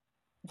like,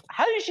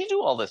 how did she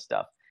do all this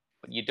stuff?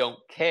 But you don't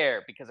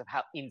care because of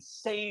how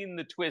insane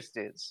the twist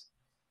is.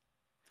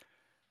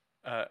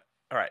 All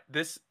right,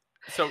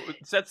 so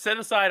set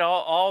aside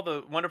all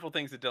the wonderful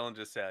things that Dylan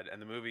just said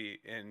and the movie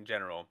in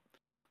general,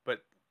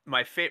 but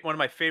one of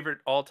my favorite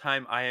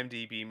all-time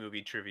IMDb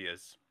movie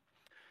trivias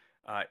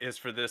is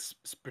for this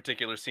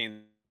particular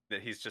scene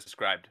that he's just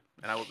described,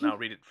 and I will now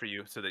read it for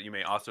you so that you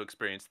may also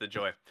experience the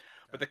joy.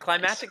 But the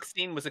climactic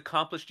scene was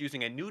accomplished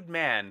using a nude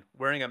man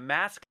wearing a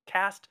mask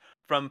cast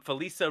from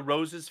Felissa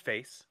Rose's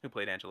face, who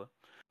played Angela.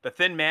 The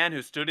thin man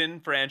who stood in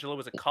for Angela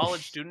was a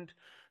college student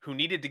who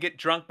needed to get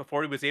drunk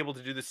before he was able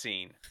to do the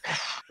scene.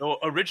 Though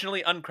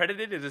originally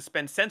uncredited, it has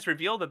been since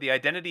revealed that the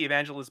identity of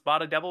Angela's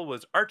body double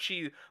was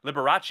Archie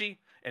Liberace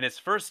in his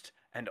first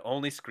and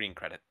only screen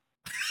credit.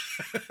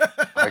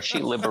 Archie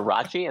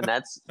Liberace, and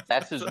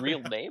that's his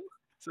real name?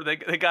 So they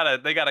got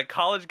a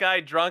college guy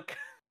drunk,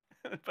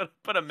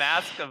 put a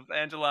mask of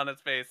Angela on his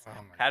face,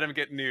 had him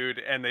get nude,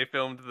 and they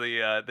filmed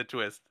the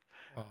twist.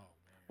 Oh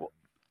man.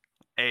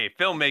 Hey,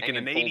 filmmaking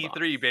in Hanging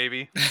full '83,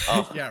 baby.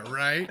 Oh. Yeah,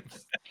 right.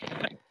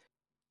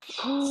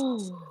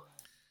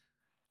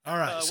 All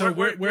right. So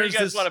where do you where's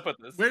guys this? want to put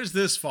this? Where's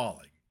this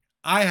falling?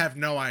 I have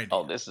no idea.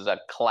 Oh, this is a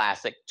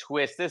classic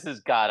twist. This has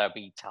got to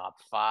be top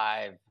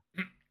 5.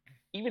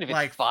 Even if it's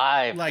Like-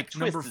 5, like the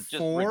twist number is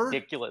just 4?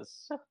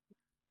 ridiculous.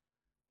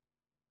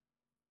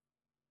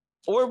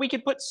 Or we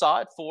could put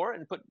Saw at 4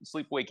 and put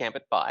Sleepaway Camp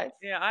at 5.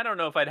 Yeah, I don't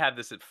know if I'd have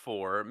this at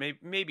 4.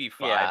 Maybe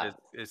 5 Yeah.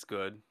 is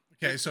good.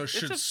 Okay, so it's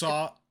should just-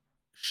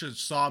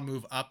 Saw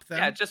move up then?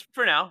 Yeah, just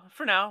for now.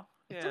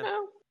 You Yeah,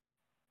 know?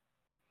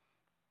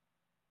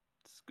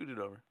 scoot it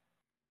over.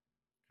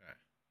 Okay.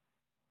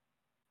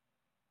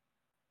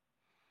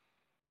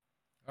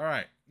 All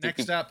right.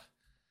 Next up,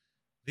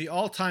 the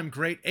all-time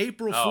great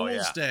April Oh,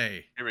 Fool's yeah.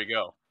 Day. Here we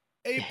go.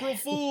 April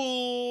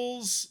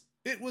Fools!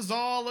 It was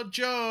all a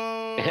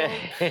joke.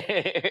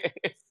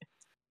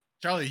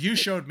 Charlie, you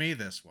showed me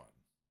this one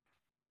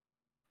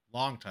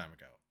long time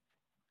ago.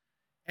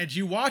 And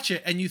you watch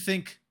it and you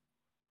think,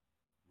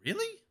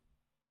 really?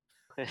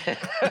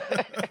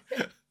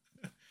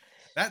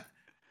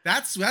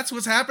 That's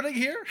what's happening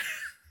here.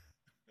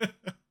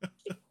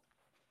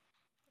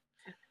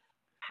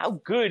 How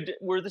good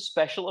were the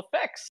special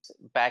effects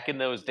back in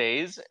those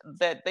days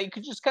that they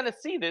could just kind of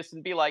see this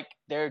and be like,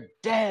 they're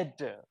dead,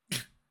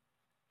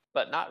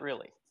 but not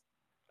really.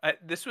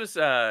 This was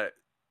I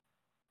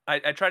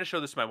tried to show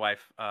this to my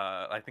wife.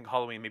 I think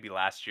Halloween maybe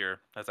last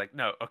year. I was like,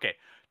 no, okay.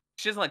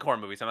 She doesn't like horror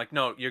movies. I'm like,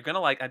 no, you're gonna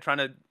like. I'm trying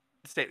to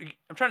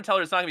tell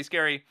her it's not gonna be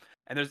scary.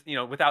 And there's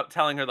without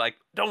telling her like,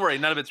 don't worry,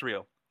 none of it's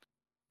real.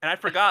 And I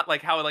forgot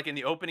like how like in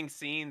the opening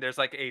scene there's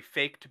like a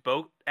faked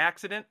boat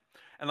accident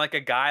and like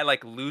a guy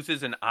like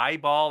loses an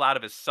eyeball out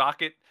of his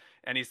socket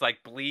and he's like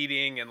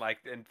bleeding and like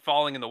and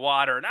falling in the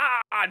water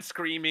and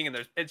screaming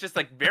and it's just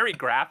like very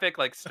graphic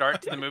like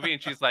start to the movie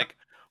and she's like,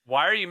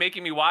 why are you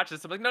making me watch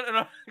this? I'm like,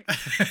 no,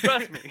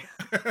 trust me.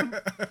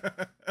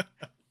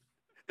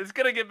 It's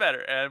gonna get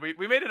better. And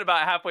we made it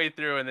about halfway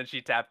through and then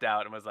she tapped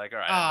out and was like, all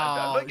right, I'm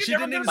done. Like, she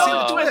didn't even see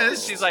the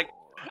twist. She's like,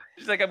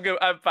 I'm good.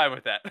 I'm fine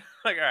with that.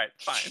 Like, all right,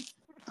 fine.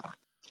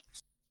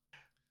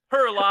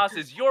 Her loss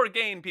is your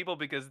gain, people,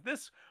 because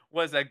this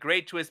was a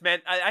great twist,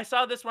 man. I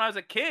saw this when I was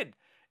a kid,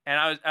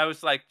 and I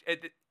was like,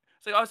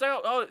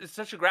 oh, it's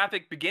such a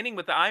graphic beginning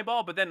with the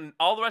eyeball, but then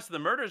all the rest of the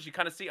murders you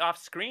kind of see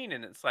off screen,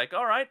 and it's like,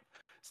 all right,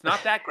 it's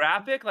not that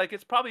graphic. Like,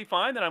 it's probably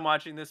fine that I'm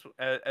watching this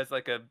as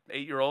like a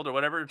 8-year-old or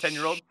whatever,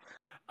 10-year-old.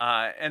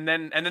 And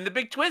then the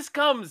big twist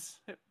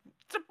comes.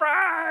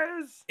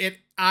 Surprise! It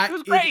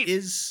was great.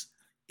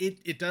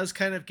 It does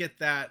kind of get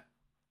that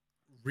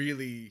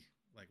really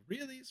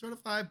sort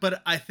of vibe,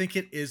 but I think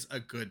it is a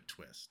good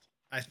twist.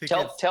 I think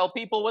tell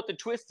people what the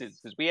twist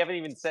is, because we haven't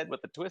even said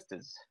what the twist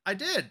is. I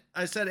did.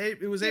 I said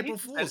it was April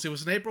Fool's. It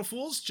was an April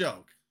Fool's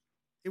joke.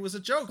 It was a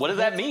joke. What does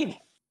that mean?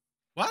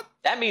 What?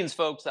 That means,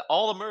 folks, that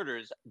all the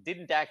murders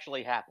didn't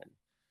actually happen.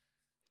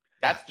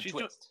 That's the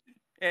twist.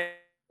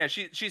 Yeah,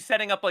 she's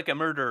setting up like a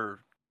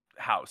murder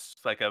house,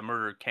 like a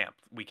murder camp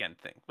weekend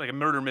thing, like a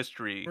murder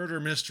mystery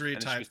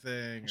type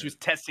thing. She was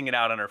testing it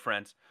out on her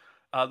friends.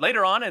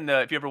 Later on,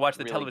 if you ever watch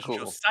the television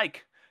show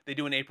Psych, they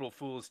do an April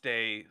Fool's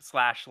Day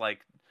 /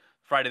 like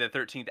Friday the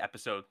 13th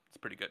episode. It's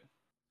pretty good.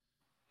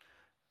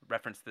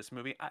 Reference this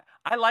movie.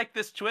 I like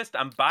this twist.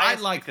 I'm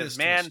biased because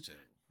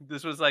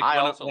this was like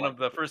one of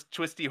the first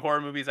twisty horror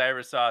movies I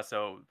ever saw.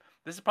 So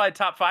this is probably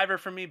top 5er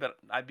for me, but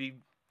I'd be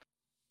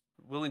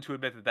willing to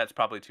admit that that's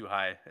probably too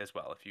high as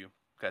well. If you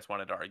guys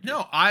wanted to argue.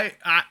 No, I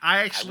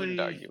actually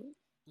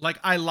like.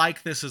 I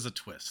like this as a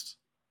twist.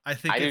 I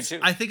think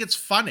it's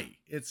funny.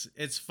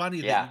 It's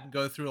funny that you can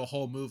go through a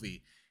whole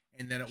movie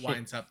and then it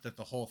winds up that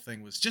the whole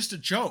thing was just a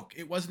joke.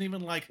 It wasn't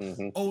even like,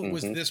 it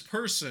was this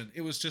person.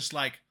 It was just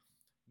like,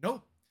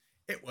 nope,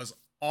 it was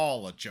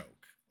all a joke.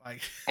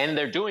 Like, and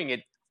they're doing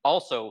it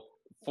also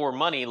for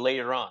money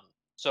later on.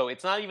 So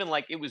it's not even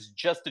like it was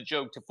just a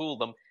joke to fool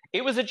them.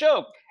 It was a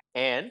joke,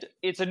 and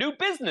it's a new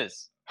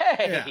business.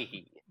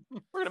 Hey,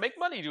 we're gonna make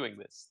money doing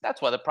this.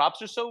 That's why the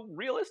props are so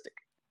realistic.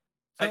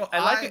 So I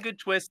like a good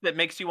twist that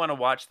makes you want to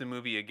watch the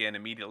movie again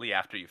immediately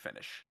after you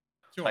finish.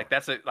 Sure. Like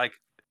that's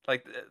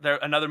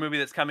another movie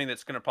that's coming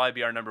that's going to probably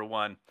be our number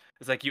one.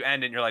 It's like you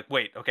end it and you're like,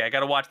 wait, okay, I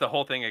got to watch the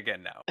whole thing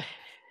again now.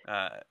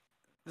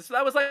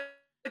 That was like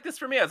this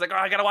for me. I was like, oh,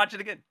 I got to watch it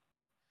again.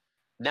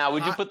 Now,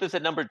 would you put this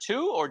at number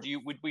 2, or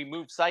would we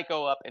move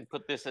Psycho up and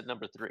put this at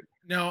number 3?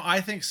 No, I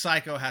think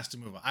Psycho has to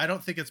move up. I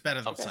don't think it's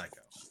better than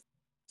Psycho.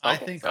 I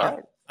think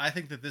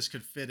that this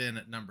could fit in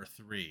at number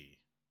 3.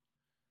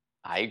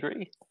 I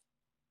agree.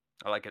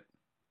 I like it.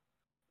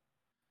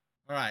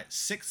 All right,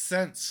 Sixth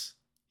Sense.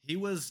 He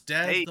was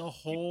dead the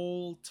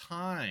whole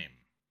time.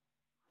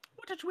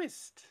 What a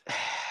twist.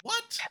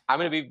 What? I'm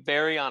going to be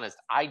very honest.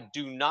 I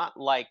do not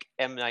like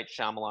M. Night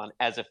Shyamalan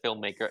as a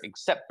filmmaker,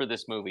 except for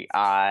this movie.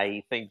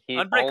 I think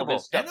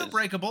Unbreakable.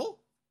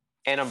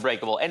 And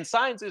Unbreakable. And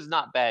Signs is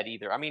not bad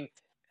either. I mean,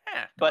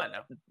 but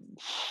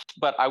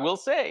I will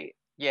say,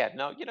 you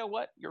know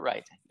what? You're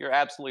right. You're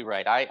absolutely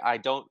right.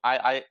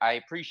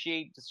 I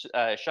appreciate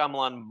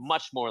Shyamalan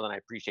much more than I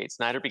appreciate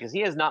Snyder, because he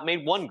has not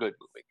made one good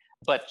movie.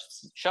 But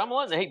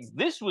Shyamalan, hey,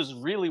 this was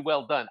really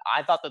well done.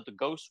 I thought that the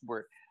ghosts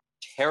were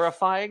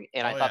terrifying,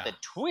 and I thought the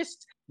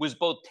twist was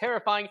both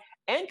terrifying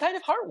and kind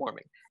of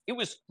heartwarming. It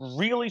was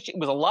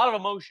a lot of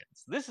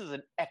emotions. This is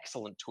an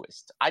excellent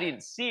twist. I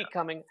didn't see it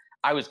coming.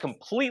 I was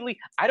completely.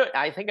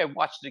 I think I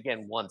watched it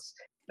again once.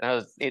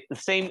 And the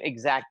same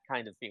exact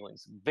kind of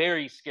feelings.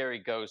 Very scary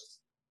ghosts,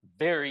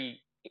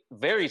 very,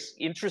 very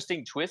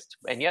interesting twist,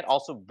 and yet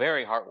also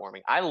very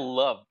heartwarming. I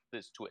love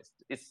this twist.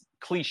 It's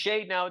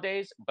cliched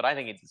nowadays, but I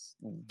think it's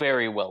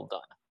very well done.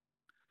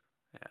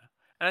 Yeah,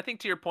 and I think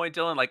to your point,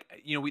 Dylan, like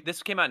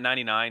this came out in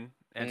 '99,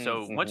 and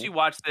so once you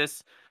watch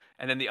this,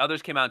 and then the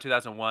others came out in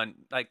 2001,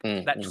 like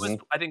that twist,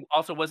 I think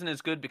also wasn't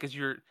as good because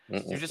you're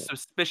just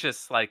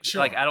suspicious. Like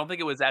I don't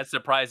think it was as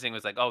surprising. It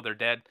was like, oh, they're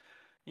dead.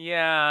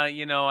 Yeah,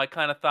 I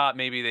kind of thought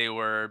maybe they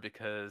were,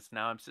 because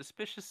now I'm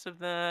suspicious of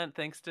that,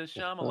 thanks to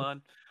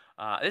Shyamalan.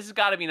 This has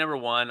got to be number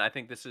 1. I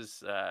think this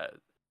is... I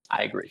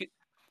agree.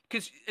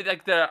 because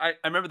like I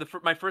remember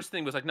my first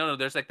thing was like, no,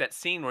 there's like that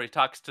scene where he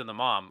talks to the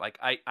mom. Like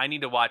I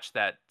need to watch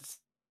that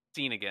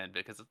scene again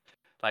because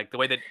like the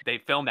way that they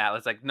filmed that,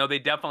 it's like no, they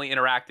definitely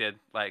interacted.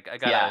 Like I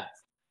gotta Yeah,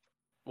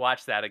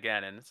 watch that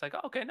again, and it's like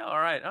okay, no, all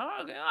right,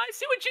 oh, okay, I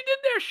see what you did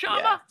there, yeah,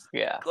 Shama.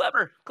 yeah.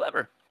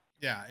 Clever.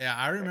 Yeah.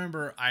 I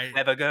remember.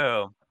 Have a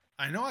go.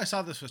 I know I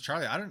saw this with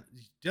Charlie. I don't.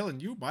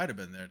 Dylan, you might have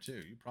been there too.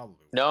 You probably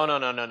were. No. No?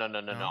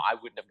 I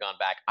wouldn't have gone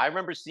back. I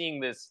remember seeing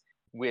this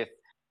with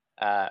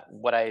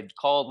what I had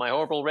called my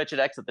horrible wretched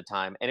ex at the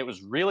time, and it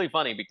was really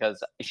funny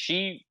because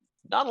she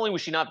not only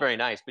was she not very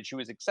nice, but she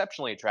was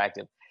exceptionally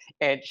attractive,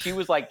 and she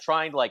was like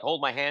trying to like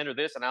hold my hand or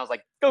this, and I was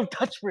like, "Don't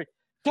touch me!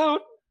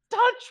 Don't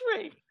touch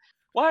me!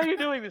 Why are you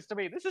doing this to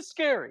me? This is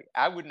scary."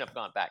 I wouldn't have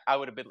gone back. I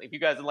would have been if you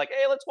guys had like,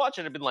 "Hey, let's watch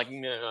it." I'd been like,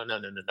 "No."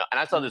 And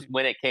I saw this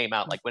when it came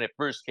out, like when it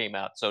first came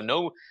out. So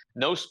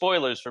no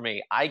spoilers for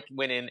me. I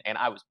went in and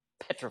I was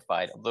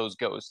petrified of those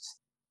ghosts.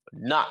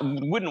 Not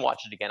wouldn't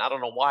watch it again. I don't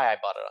know why I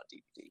bought it on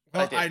DVD.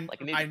 Well, I did.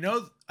 Like an I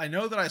idiot.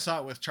 know that I saw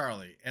it with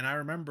Charlie, and I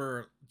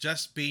remember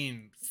just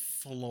being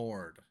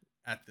floored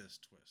at this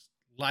twist,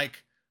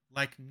 like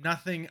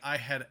nothing I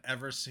had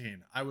ever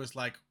seen. I was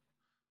like,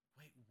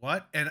 wait,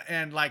 what?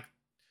 And like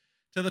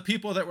to the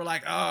people that were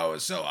like, oh, it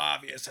was so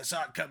obvious. I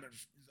saw it coming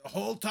the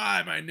whole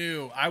time. I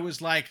knew. I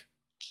was like,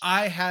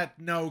 I had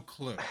no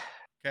clue.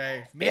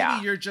 Okay, maybe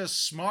Yeah. you're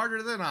just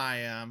smarter than I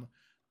am.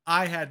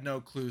 I had no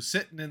clue.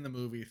 Sitting in the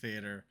movie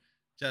theater,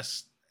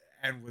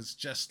 was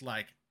just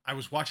like I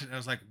was watching. And I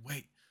was like,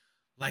 wait,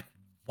 like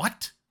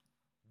what?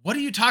 What are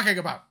you talking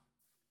about?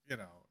 You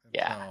know. And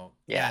Yeah. So,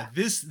 Yeah.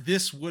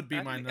 This would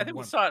be my I number think we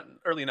one. saw it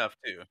early enough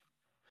too.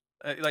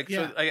 Like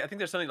Yeah. so, I think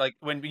there's something like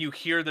when you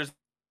hear there's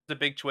a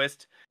big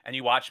twist and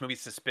you watch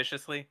movies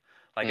suspiciously,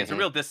 like it's a Mhm.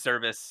 real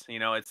disservice. You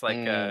know, it's like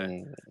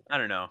Mm, I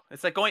don't know.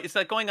 It's like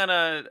going on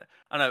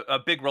a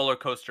big roller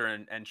coaster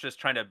and just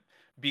trying to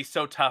be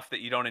so tough that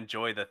you don't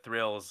enjoy the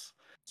thrills.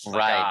 Like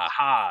right.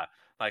 aha,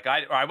 like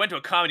I went to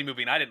a comedy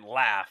movie and I didn't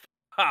laugh.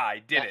 Ha, I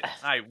did it.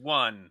 I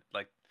won.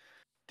 Like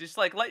just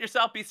like let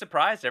yourself be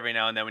surprised every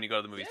now and then when you go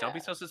to the movies. Don't be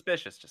Yeah. so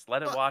suspicious. Just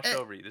let it Well, wash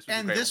over you. This was a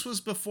and great this one.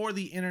 was before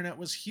the internet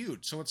was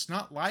huge, so it's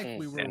not like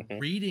we were Mhm.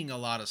 reading a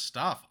lot of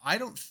stuff. I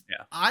don't.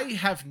 Yeah. I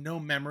have no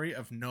memory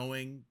of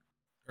knowing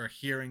or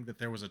hearing that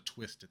there was a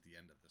twist at the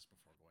end of this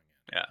before going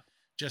in. Yeah.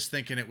 Just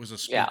thinking it was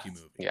a Yeah. spooky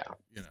movie. Yeah.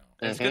 You know.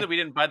 And it's Mhm. good that we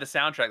didn't buy the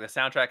soundtrack. The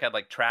soundtrack had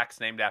like tracks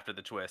named after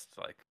the twist.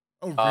 Like,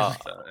 Oh, really? Oh.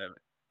 so,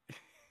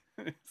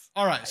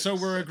 All right. So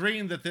nice. we're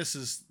agreeing that this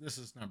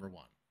is number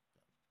one.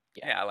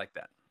 yeah, I like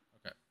that.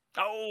 Okay.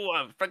 Oh,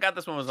 I forgot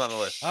this one was on the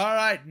list. All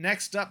right.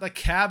 Next up, The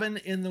Cabin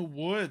in the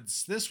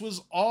Woods. This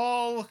was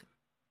all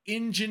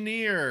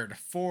engineered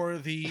for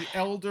the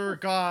elder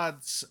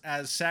gods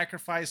as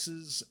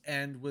sacrifices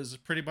and was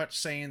pretty much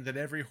saying that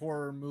every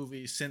horror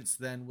movie since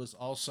then was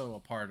also a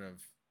part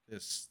of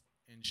this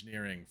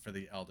engineering for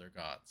the elder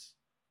gods.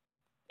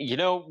 You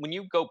know, when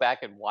you go back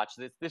and watch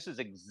this, this is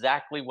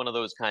exactly one of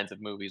those kinds of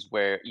movies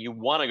where you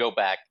want to go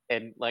back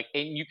and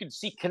you can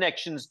see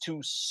connections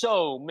to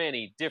so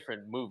many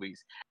different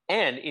movies.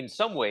 And in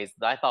some ways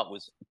that I thought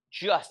was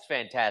just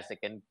fantastic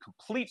and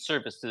complete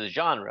service to the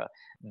genre.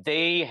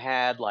 They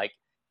had like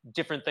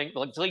different things.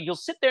 Like so you'll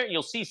sit there and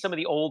you'll see some of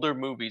the older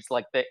movies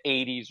like the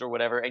 80s or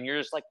whatever, and you're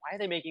just like, why are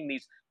they making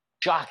these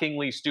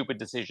shockingly stupid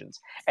decisions?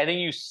 And then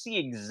you see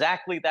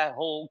exactly that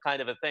whole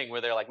kind of a thing where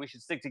they're like, we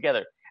should stick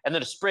together. And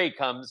then a spray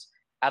comes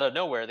out of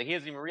nowhere that he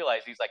doesn't even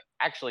realize. He's like,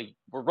 actually,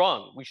 we're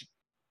wrong.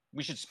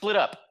 We should split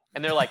up.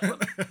 And they're like,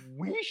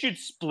 we should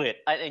split.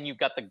 And you've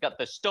got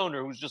the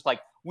stoner who's just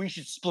like, we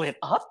should split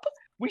up.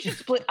 We should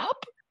split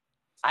up.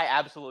 I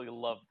absolutely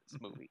love this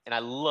movie, and I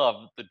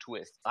love the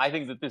twist. I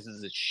think that this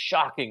is a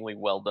shockingly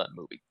well done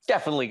movie.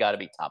 Definitely got to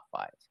be top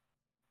 5.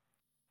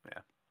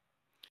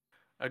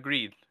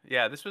 Agreed.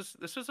 Yeah, this was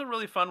a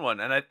really fun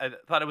one, and I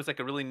thought it was like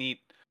a really neat.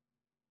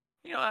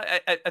 You know,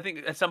 I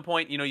think at some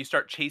point, you know, you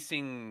start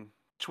chasing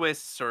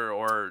twists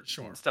or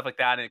Sure. stuff like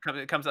that, and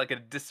it comes like a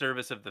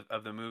disservice of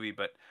the movie.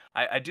 But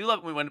I do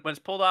love when it's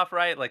pulled off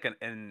right, like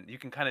and you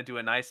can kind of do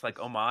a nice like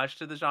homage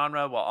to the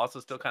genre while also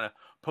still kind of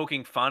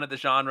poking fun at the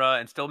genre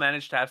and still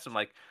manage to have some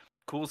like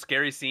cool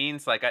scary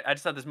scenes. Like I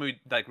just thought this movie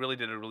like really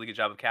did a really good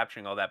job of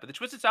capturing all that. But the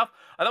twist itself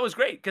I thought was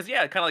great because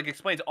yeah, it kind of like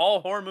explains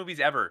all horror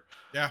movies ever.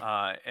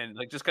 Yeah. And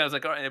like just kind of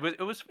like all right,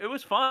 it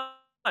was fun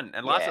and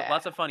Yeah.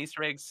 lots of fun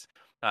Easter eggs.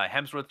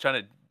 Hemsworth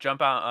trying to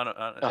jump out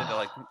on into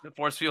like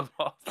force field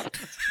walls.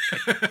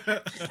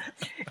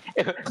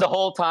 The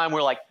whole time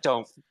we're like,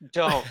 don't,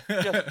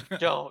 just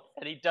don't.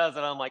 And he does it.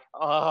 I'm like,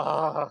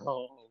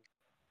 oh.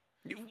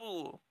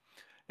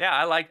 Yeah,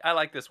 I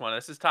like this one.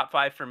 This is top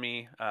 5 for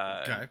me.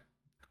 Okay.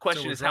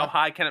 Question we're is, how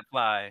high can it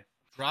fly?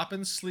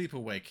 Dropping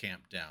Sleepaway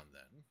Camp down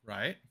then,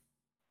 right?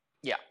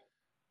 Yeah.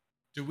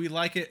 Do we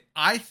like it?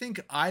 I think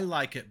I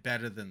like it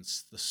better than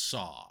the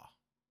Saw.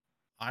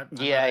 I Yeah,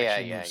 might yeah,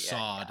 actually yeah, move yeah,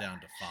 Saw yeah. down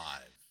to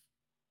 5.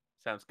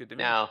 Sounds good to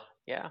me. Now,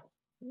 yeah.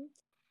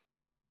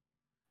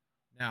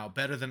 Now,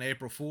 better than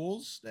April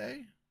Fool's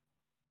Day?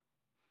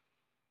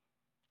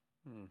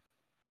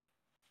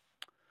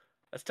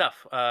 That's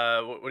tough.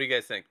 What do you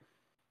guys think?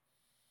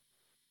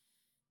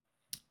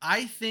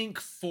 I think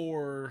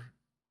for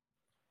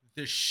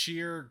the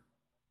sheer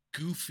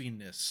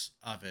goofiness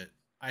of it,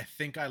 I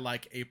think I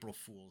like April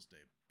Fool's Day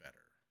better.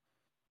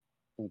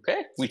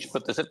 Okay, we should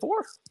put this at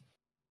 4.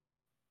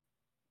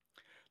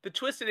 The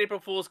twist in April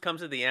Fool's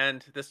comes at the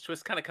end. This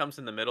twist kind of comes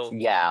in the middle.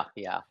 Yeah,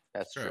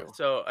 that's Sure. true.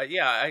 So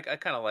yeah, I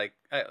kind of like.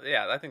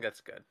 I think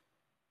that's good.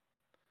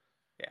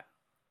 Yeah.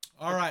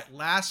 All right.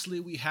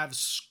 Lastly, we have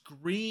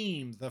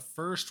Scream, the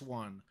first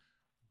one.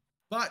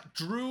 But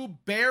Drew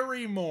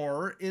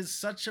Barrymore is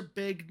such a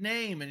big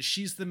name, and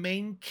she's the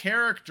main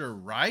character,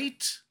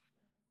 right?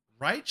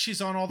 Right? She's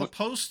on all the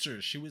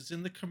posters. She was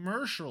in the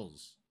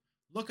commercials.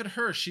 Look at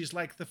her. She's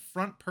like the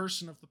front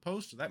person of the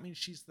poster. That means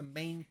she's the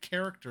main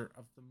character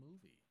of the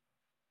movie.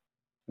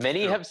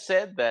 Many have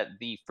said that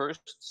the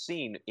first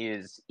scene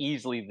is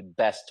easily the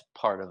best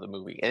part of the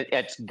movie.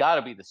 It's got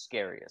to be the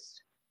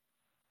scariest.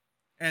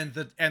 And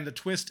the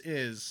twist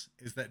is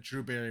that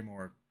Drew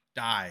Barrymore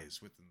dies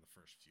within the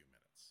first few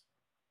minutes.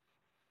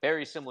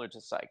 Very similar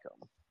to Psycho.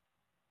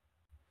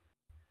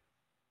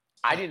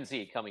 I didn't see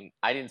it coming.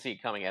 I didn't see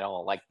it coming at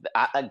all. Like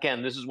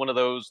again, this is one of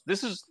those.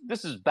 This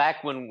is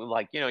back when,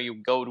 like,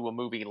 you go to a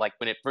movie like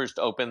when it first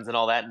opens and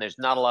all that, and there's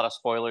not a lot of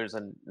spoilers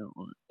and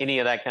any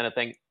of that kind of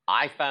thing.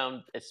 I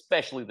found,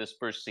 especially this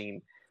first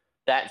scene,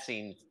 that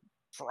scene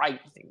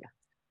frightening.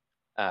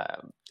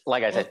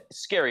 Like I said,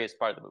 scariest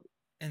part of the movie.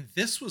 And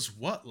this was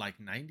what, like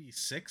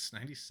 96,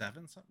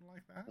 97, something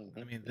like that?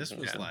 I mean, this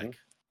was like,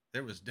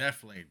 there was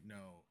definitely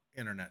no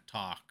internet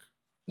talk.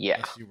 Yeah.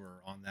 Unless you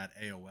were on that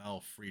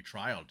AOL free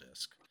trial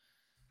disc.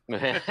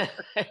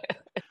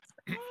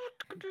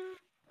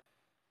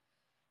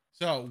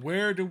 So,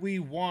 where do we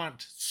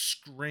want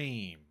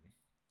Scream?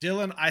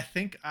 Dylan, I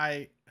think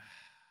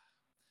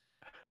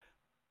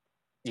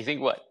You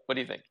think what? What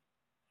do you think?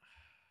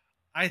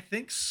 I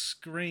think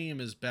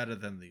Scream is better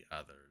than the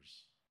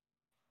others.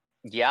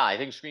 Yeah, I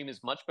think Scream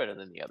is much better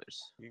than the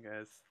others. You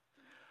guys,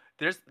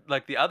 there's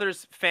like the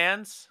others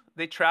fans.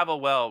 They travel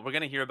well. We're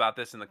gonna hear about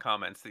this in the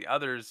comments. The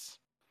others.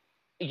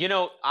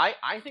 I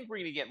think we're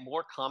going to get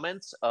more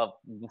comments of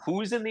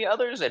who's in the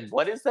others and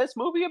what is this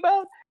movie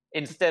about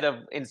instead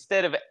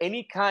of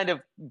any kind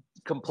of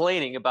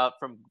complaining about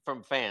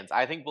from fans.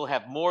 I think we'll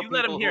have more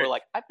people who are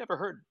like, I've never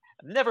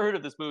heard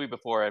of this movie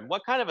before, and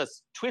what kind of a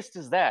twist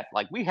is that?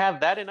 Like, we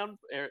have that in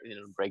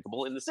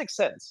Unbreakable, in The Sixth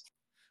Sense.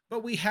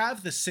 But we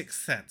have The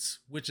Sixth Sense,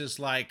 which is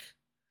like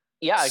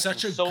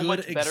such a so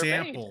good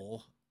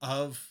example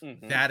of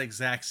that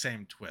exact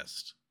same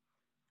twist.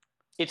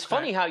 It's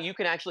funny how you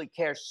can actually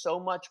care so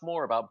much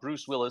more about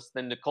Bruce Willis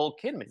than Nicole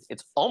Kidman.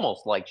 It's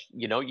almost like,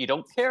 you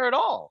don't care at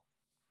all.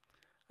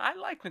 I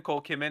like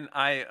Nicole Kidman.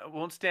 I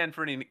won't stand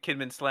for any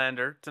Kidman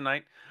slander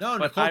tonight. No,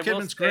 Nicole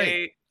Kidman's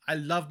great. I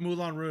love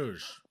Moulin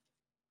Rouge.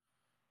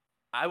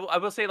 I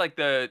will say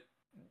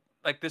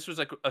this was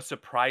like a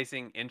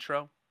surprising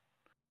intro,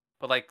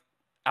 but like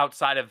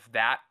outside of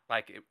that,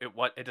 like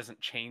it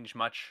doesn't change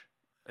much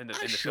in the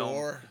film.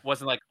 It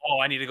wasn't like, oh,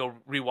 I need to go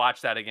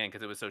rewatch that again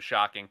because it was so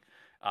shocking.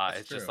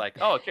 It's true. Just like,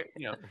 oh, okay,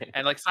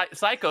 and like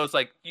Psycho's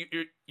like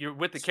you're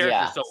with the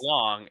character so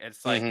long,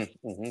 it's like,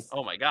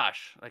 oh my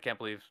gosh, I can't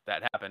believe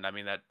that happened. I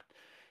mean that,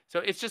 so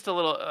it's just a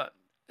little.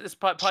 This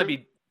probably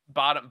be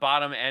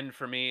bottom end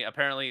for me.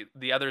 Apparently,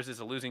 the others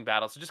is a losing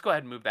battle, so just go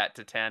ahead and move that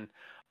to 10.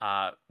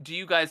 Do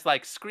you guys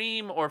like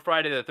Scream or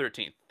Friday the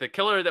 13th? The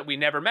killer that we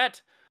never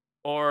met,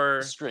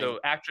 or the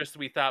actress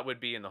we thought would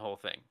be in the whole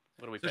thing?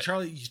 What do we? So pick?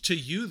 Charlie, to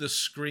you, the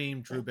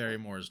Scream Drew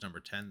Barrymore is number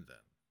 10 then.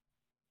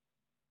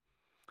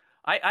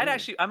 I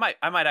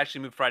might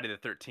actually move Friday the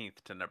 13th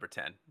to number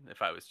 10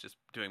 if I was just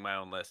doing my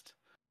own list,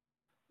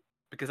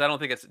 because I don't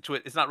think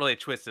it's not really a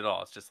twist at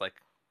all. It's just like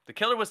the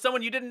killer was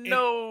someone you didn't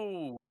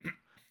know.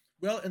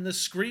 Well, and the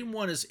Scream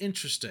one is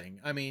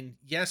interesting. I mean,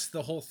 yes,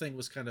 the whole thing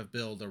was kind of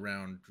built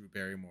around Drew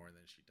Barrymore, and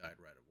then she died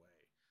right away.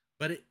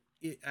 But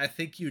I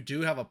think you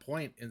do have a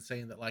point in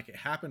saying that, like, it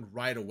happened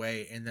right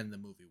away, and then the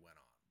movie went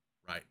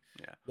on, right?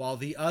 Yeah. While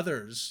the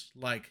others,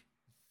 like,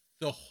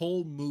 the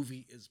whole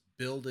movie is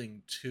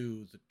building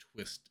to the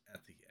twist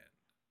at the end.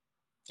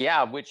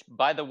 Yeah, which,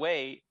 by the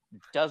way,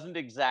 doesn't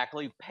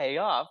exactly pay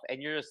off,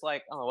 and you're just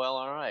like, oh, well,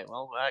 all right.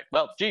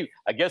 Well, gee,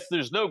 I guess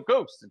there's no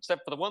ghosts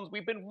except for the ones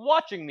we've been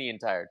watching the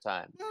entire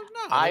time. Well,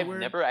 no, I've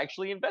never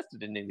actually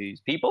invested in any of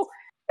these people,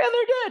 and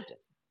they're dead.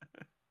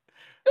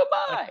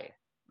 Goodbye.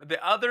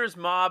 The others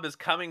mob is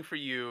coming for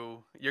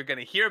you. You're going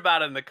to hear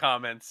about it in the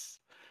comments.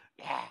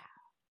 Yeah.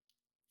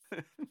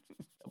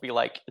 I'll be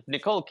like,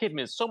 Nicole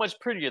Kidman is so much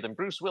prettier than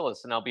Bruce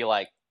Willis, and I'll be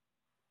like,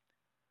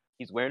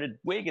 he's wearing a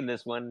wig in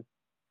this one.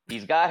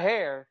 He's got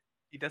hair.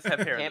 He does have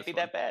hair. Can't be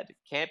that bad.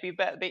 Can't be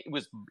bad.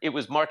 It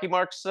was Marky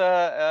Mark's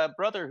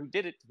brother who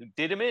did it. Who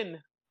did him in?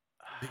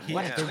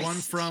 The one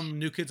from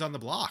New Kids on the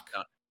Block.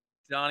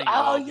 Donnie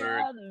Wahlberg.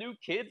 Yeah, New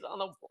Kids on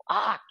the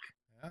Block.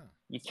 Yeah.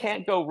 You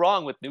can't go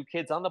wrong with New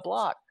Kids on the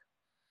Block.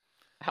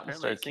 I'm gonna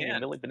start singing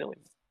Milli Vanilli.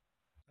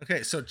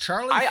 Okay, so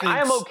Charlie I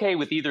am okay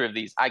with either of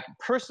these. I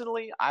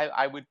personally,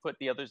 I would put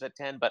the others at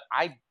 10, but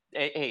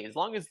hey, as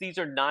long as these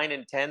are 9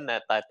 and 10,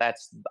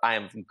 that's I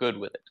am good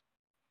with it.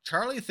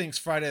 Charlie thinks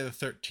Friday the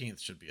 13th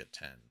should be a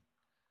 10.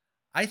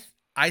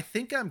 I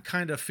think I'm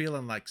kind of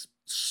feeling like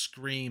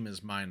Scream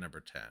is my number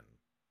 10.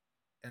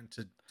 And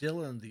to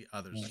Dylan, the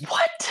others.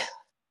 What?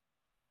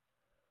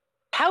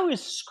 How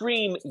is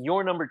Scream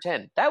your number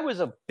 10? That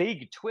was a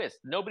big twist.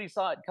 Nobody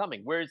saw it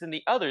coming. Whereas in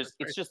the others,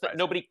 it's just that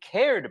nobody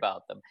cared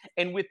about them.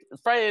 And with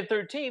Friday the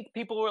 13th,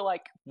 people were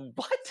like,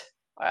 what?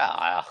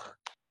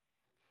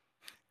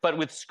 But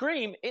with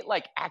Scream, it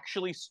like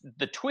actually,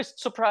 the twist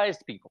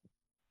surprised people.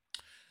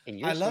 And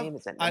you're saying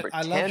it's at number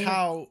 10? I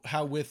love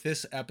how with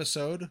this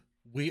episode,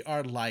 we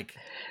are like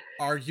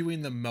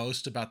arguing the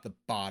most about the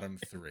bottom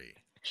 3.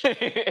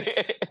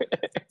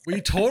 We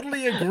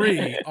totally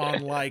agree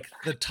on like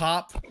the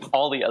top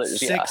all the others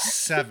 6,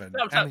 7,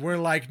 and we're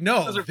like,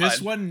 no, this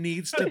one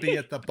needs to be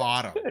at the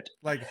bottom.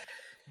 Like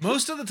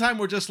most of the time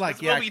we're just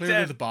like, yeah,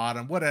 clearly the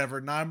bottom, whatever,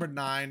 number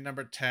 9,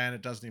 number 10,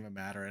 it doesn't even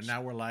matter. And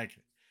now we're like,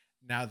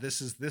 now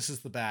this is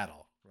the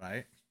battle,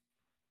 right?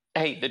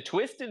 Hey, the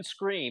twist in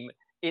Scream,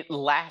 it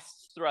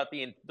lasts throughout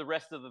the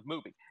rest of the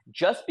movie.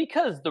 Just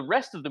because the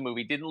rest of the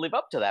movie didn't live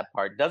up to that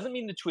part doesn't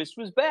mean the twist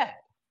was bad.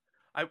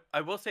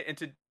 I will say, and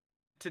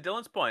to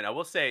Dylan's point, I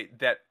will say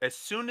that as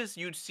soon as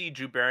you see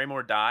Drew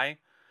Barrymore die,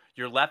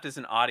 you're left as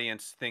an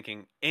audience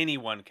thinking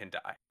anyone can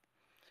die,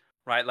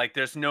 right? Like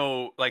there's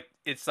no, like,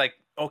 it's like,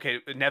 okay,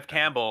 Nev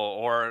Campbell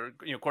or,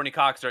 you know, Courtney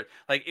Cox, or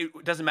like, it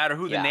doesn't matter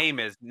who the name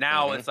is.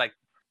 Now it's like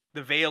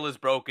the veil is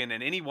broken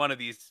and any one of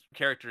these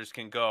characters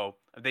can go.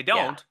 They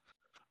don't.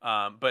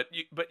 But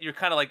you're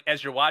kind of like,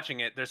 as you're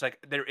watching it,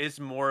 there is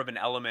more of an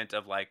element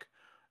of like,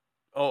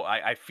 oh,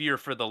 I fear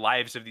for the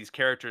lives of these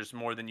characters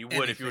more than you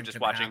would if you were just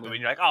watching a movie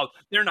and you're like, oh,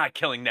 they're not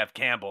killing Nev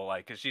Campbell,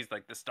 like, because she's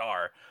like the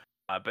star.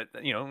 But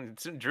you know,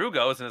 Drew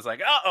goes and it's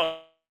like,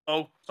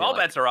 all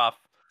bets are off.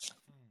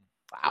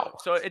 Wow.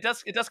 So it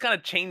does kind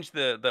of change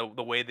the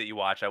way that you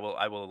watch. I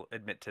will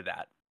admit to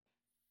that.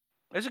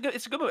 It's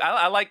a good movie.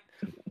 I like.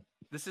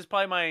 This is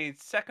probably my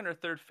second or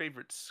third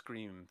favorite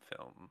Scream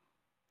film.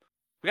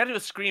 We got to do a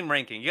Scream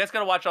ranking. You guys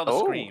got to watch all the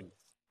Screams.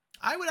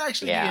 I would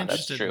actually be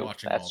interested in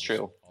watching all the Scream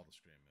movies.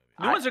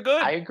 New ones are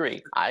good. I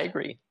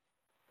agree.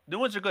 New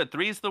ones are good.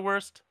 3 is the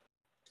worst.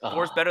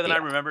 4 is better than I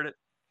remembered it.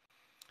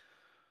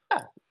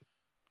 Yeah.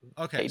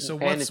 Okay, so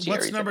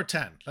what's number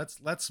 10?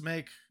 Let's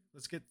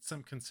get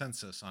some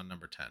consensus on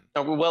number 10.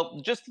 Oh,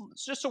 well, just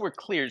so we're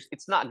clear,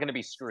 it's not going to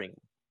be Scream.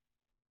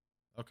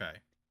 Okay.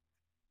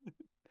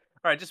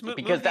 All right, just move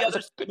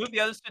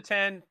the others to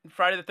 10.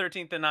 Friday the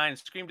 13th to 9.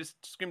 Scream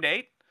to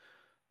 8.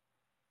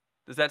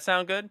 Does that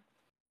sound good?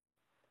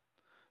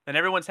 And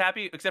everyone's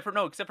happy except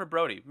for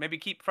Brody. Maybe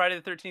keep Friday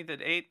the 13th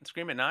at 8 and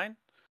Scream at 9.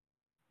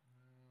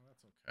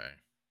 That's okay.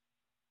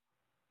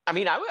 I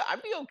mean,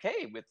 I'd be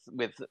okay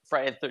with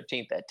Friday the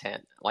 13th at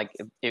 10. Like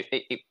if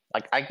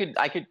like I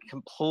could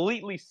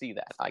completely see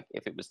that, like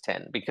if it was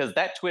 10, because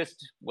that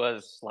twist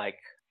was like,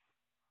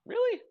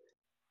 really?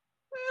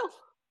 Well,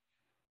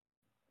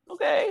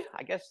 okay.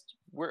 I guess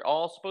we're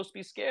all supposed to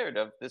be scared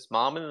of this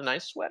mom in a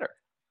nice sweater.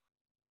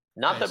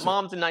 Not that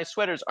moms in nice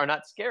sweaters are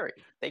not scary.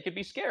 They could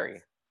be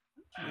scary.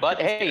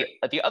 But hey,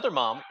 the other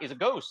mom is a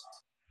ghost.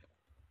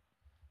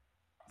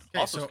 Okay,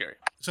 also scary.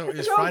 So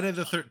is Friday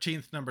the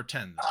 13th number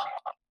 10 then?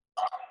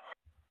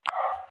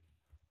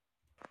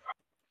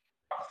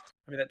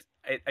 I mean, that's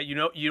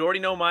you already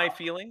know my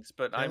feelings,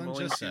 but I'm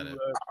willing just to said it.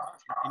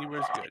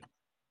 anywhere's good.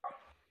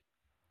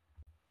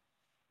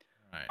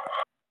 All right.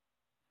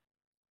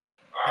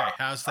 Okay,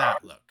 how's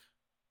that look?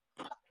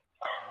 Are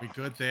we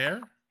good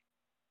there?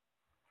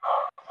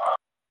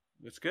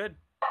 It's good.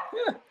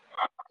 Yeah.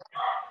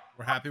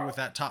 We're happy with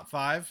that top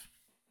 5?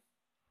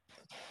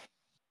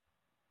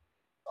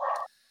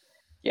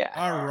 Yeah.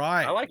 All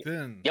right. I like it.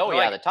 Then. Oh,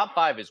 yeah. The top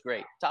 5 is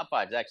great. Top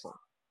 5 is excellent.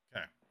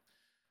 Okay.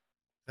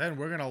 Then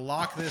we're going to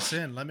lock this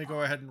in. Let me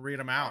go ahead and read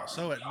them out.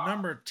 So at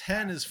number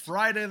 10 is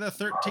Friday the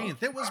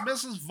 13th. It was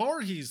Mrs.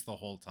 Voorhees the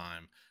whole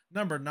time.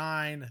 Number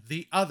 9,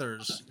 The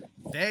Others.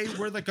 They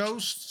were the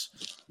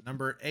ghosts.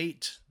 Number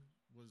 8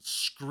 was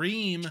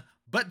Scream,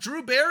 but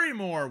Drew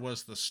Barrymore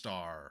was the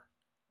star.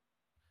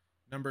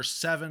 Number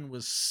 7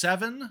 was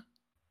 7.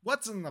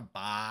 What's in the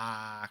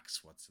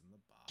box? What's in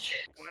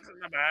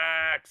the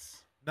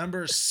box?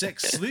 Number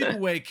 6,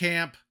 Sleepaway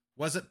Camp.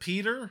 Was it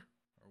Peter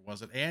or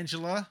was it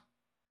Angela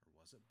or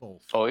was it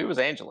both? Oh, it was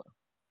Angela.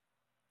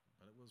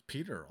 But it was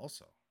Peter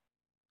also.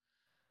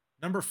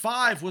 Number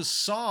 5 was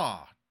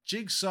Saw.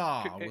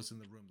 Jigsaw was in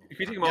the room. Could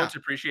you take a moment to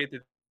appreciate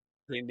that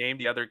they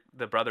named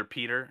the brother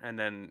Peter and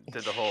then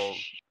did the whole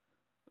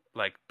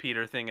like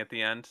Peter thing at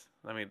the end?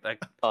 I mean,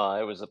 like,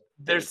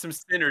 there's some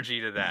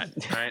synergy to that,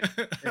 right?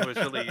 It was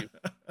really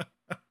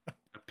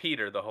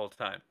Peter the whole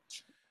time,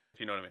 if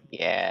you know what I mean.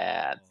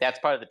 Yeah, that's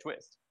part of the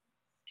twist.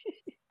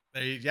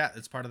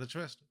 It's part of the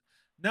twist.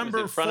 Number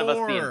 4, in front of us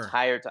the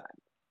entire time.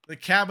 The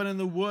Cabin in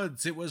the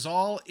Woods. It was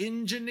all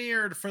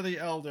engineered for the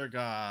Elder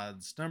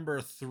Gods.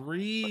 Number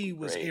 3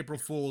 was April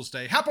Fool's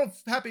Day. Happy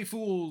April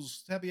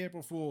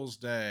Fool's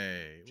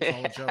Day. It was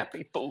all a joke.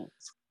 Happy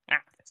Fools.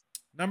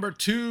 Number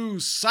 2,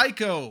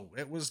 Psycho.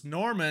 It was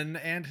Norman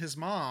and his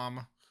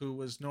mom, who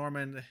was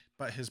Norman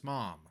but his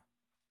mom.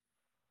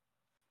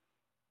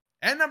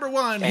 And number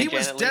 1, And he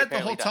was Janet Leigh dead the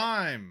apparently whole died.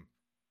 time.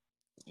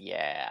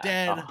 Yeah.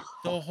 Dead Oh.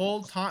 the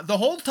whole time. The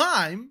whole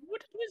time.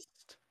 What a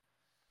twist!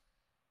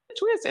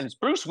 Twist, and it's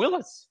Bruce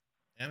Willis.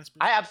 And it's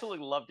I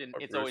absolutely loved in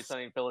Or It's Always Bruce.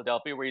 Sunny in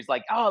Philadelphia, where he's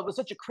like, "Oh, it was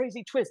such a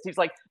crazy twist." He's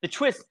like, "The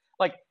twist,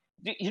 like,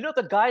 you know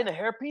the guy in the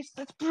hairpiece?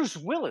 That's Bruce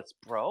Willis,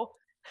 bro."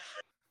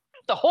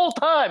 The whole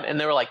time, and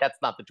they were like,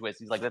 "That's not the twist."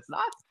 He's like, "That's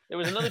not. There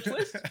was another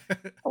twist."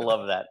 I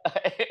love that.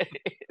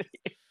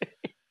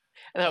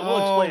 And I will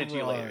explain it to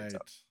you later. So.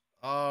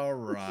 All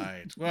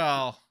right.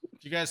 Well, do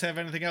you guys have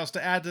anything else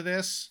to add to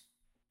this?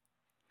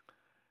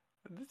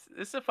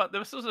 This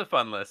was a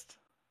fun list.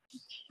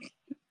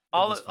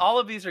 All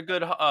of these are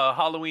good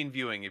Halloween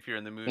viewing if you're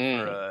in the mood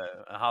for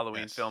a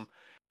Halloween film.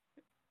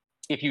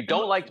 If you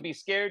don't like to be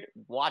scared,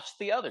 watch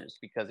the others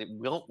because it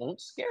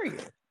won't scare you.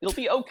 It'll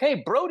be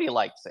okay. Brody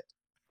likes it.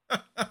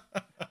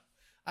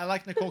 I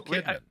like Nicole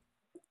Kidman.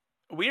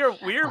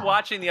 We're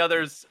watching the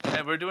others,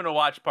 and we're doing a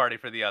watch party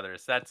for the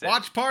others. That's it.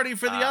 Watch party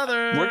for the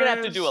others. We're gonna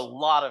have to do a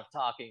lot of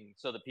talking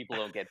so that people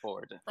don't get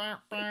bored.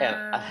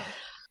 And,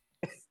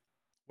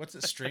 What's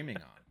it streaming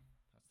on?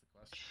 That's the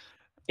question.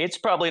 it's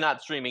probably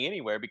not streaming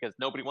anywhere because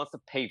nobody wants to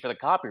pay for the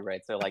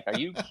copyrights. They're like, "Are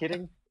you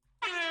kidding?"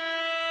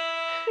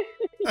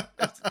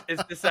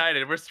 It's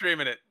decided. We're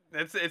streaming it.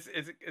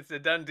 It's a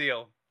done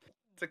deal.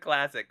 It's a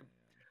classic.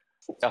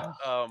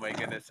 Oh my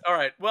goodness. All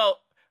right. Well,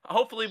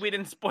 hopefully we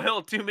didn't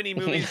spoil too many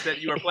movies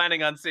that you are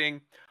planning on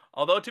seeing.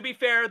 Although, to be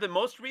fair, the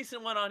most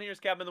recent one on here is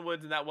Cabin in the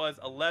Woods, and that was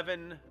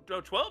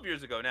 12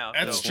 years ago now.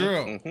 That's So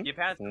true. You've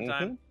had some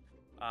time.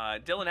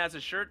 Dylan has a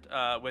shirt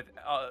with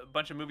a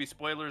bunch of movie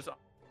spoilers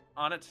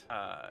on it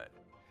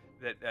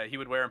that he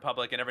would wear in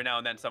public, and every now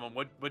and then someone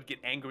would get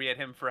angry at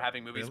him for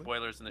having movie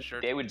spoilers in the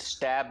shirt. They would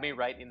stab me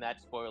right in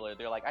that spoiler.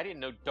 They're like, "I didn't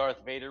know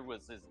Darth Vader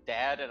was his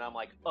dad," and I'm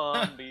like,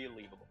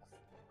 "Unbelievable."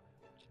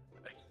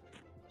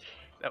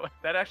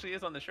 That actually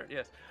is on the shirt,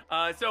 yes.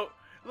 So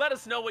let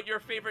us know what your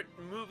favorite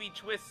movie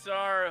twists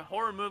are,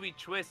 horror movie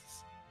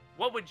twists.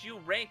 What would you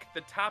rank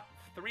the top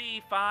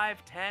 3,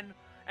 5, 10?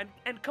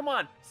 And come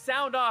on,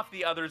 sound off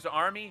the others,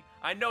 Army.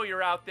 I know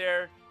you're out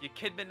there, you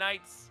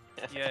Kidmanites,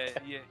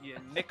 you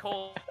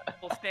Nicole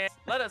stands.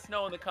 Let us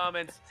know in the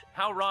comments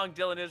how wrong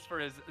Dylan is for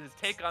his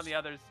take on the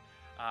others.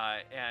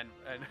 And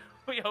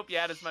we hope you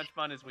had as much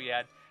fun as we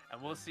had.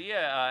 And we'll see you.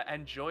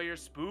 Enjoy your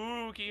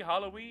spooky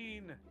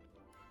Halloween.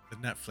 The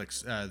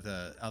Netflix,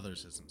 the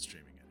others isn't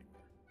streaming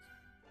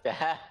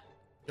anymore.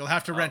 You'll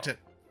have to rent it.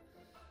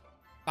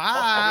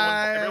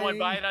 Bye. Everyone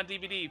buy it on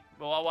DVD.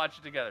 We'll all watch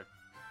it together.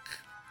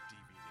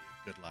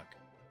 DVD. Good luck.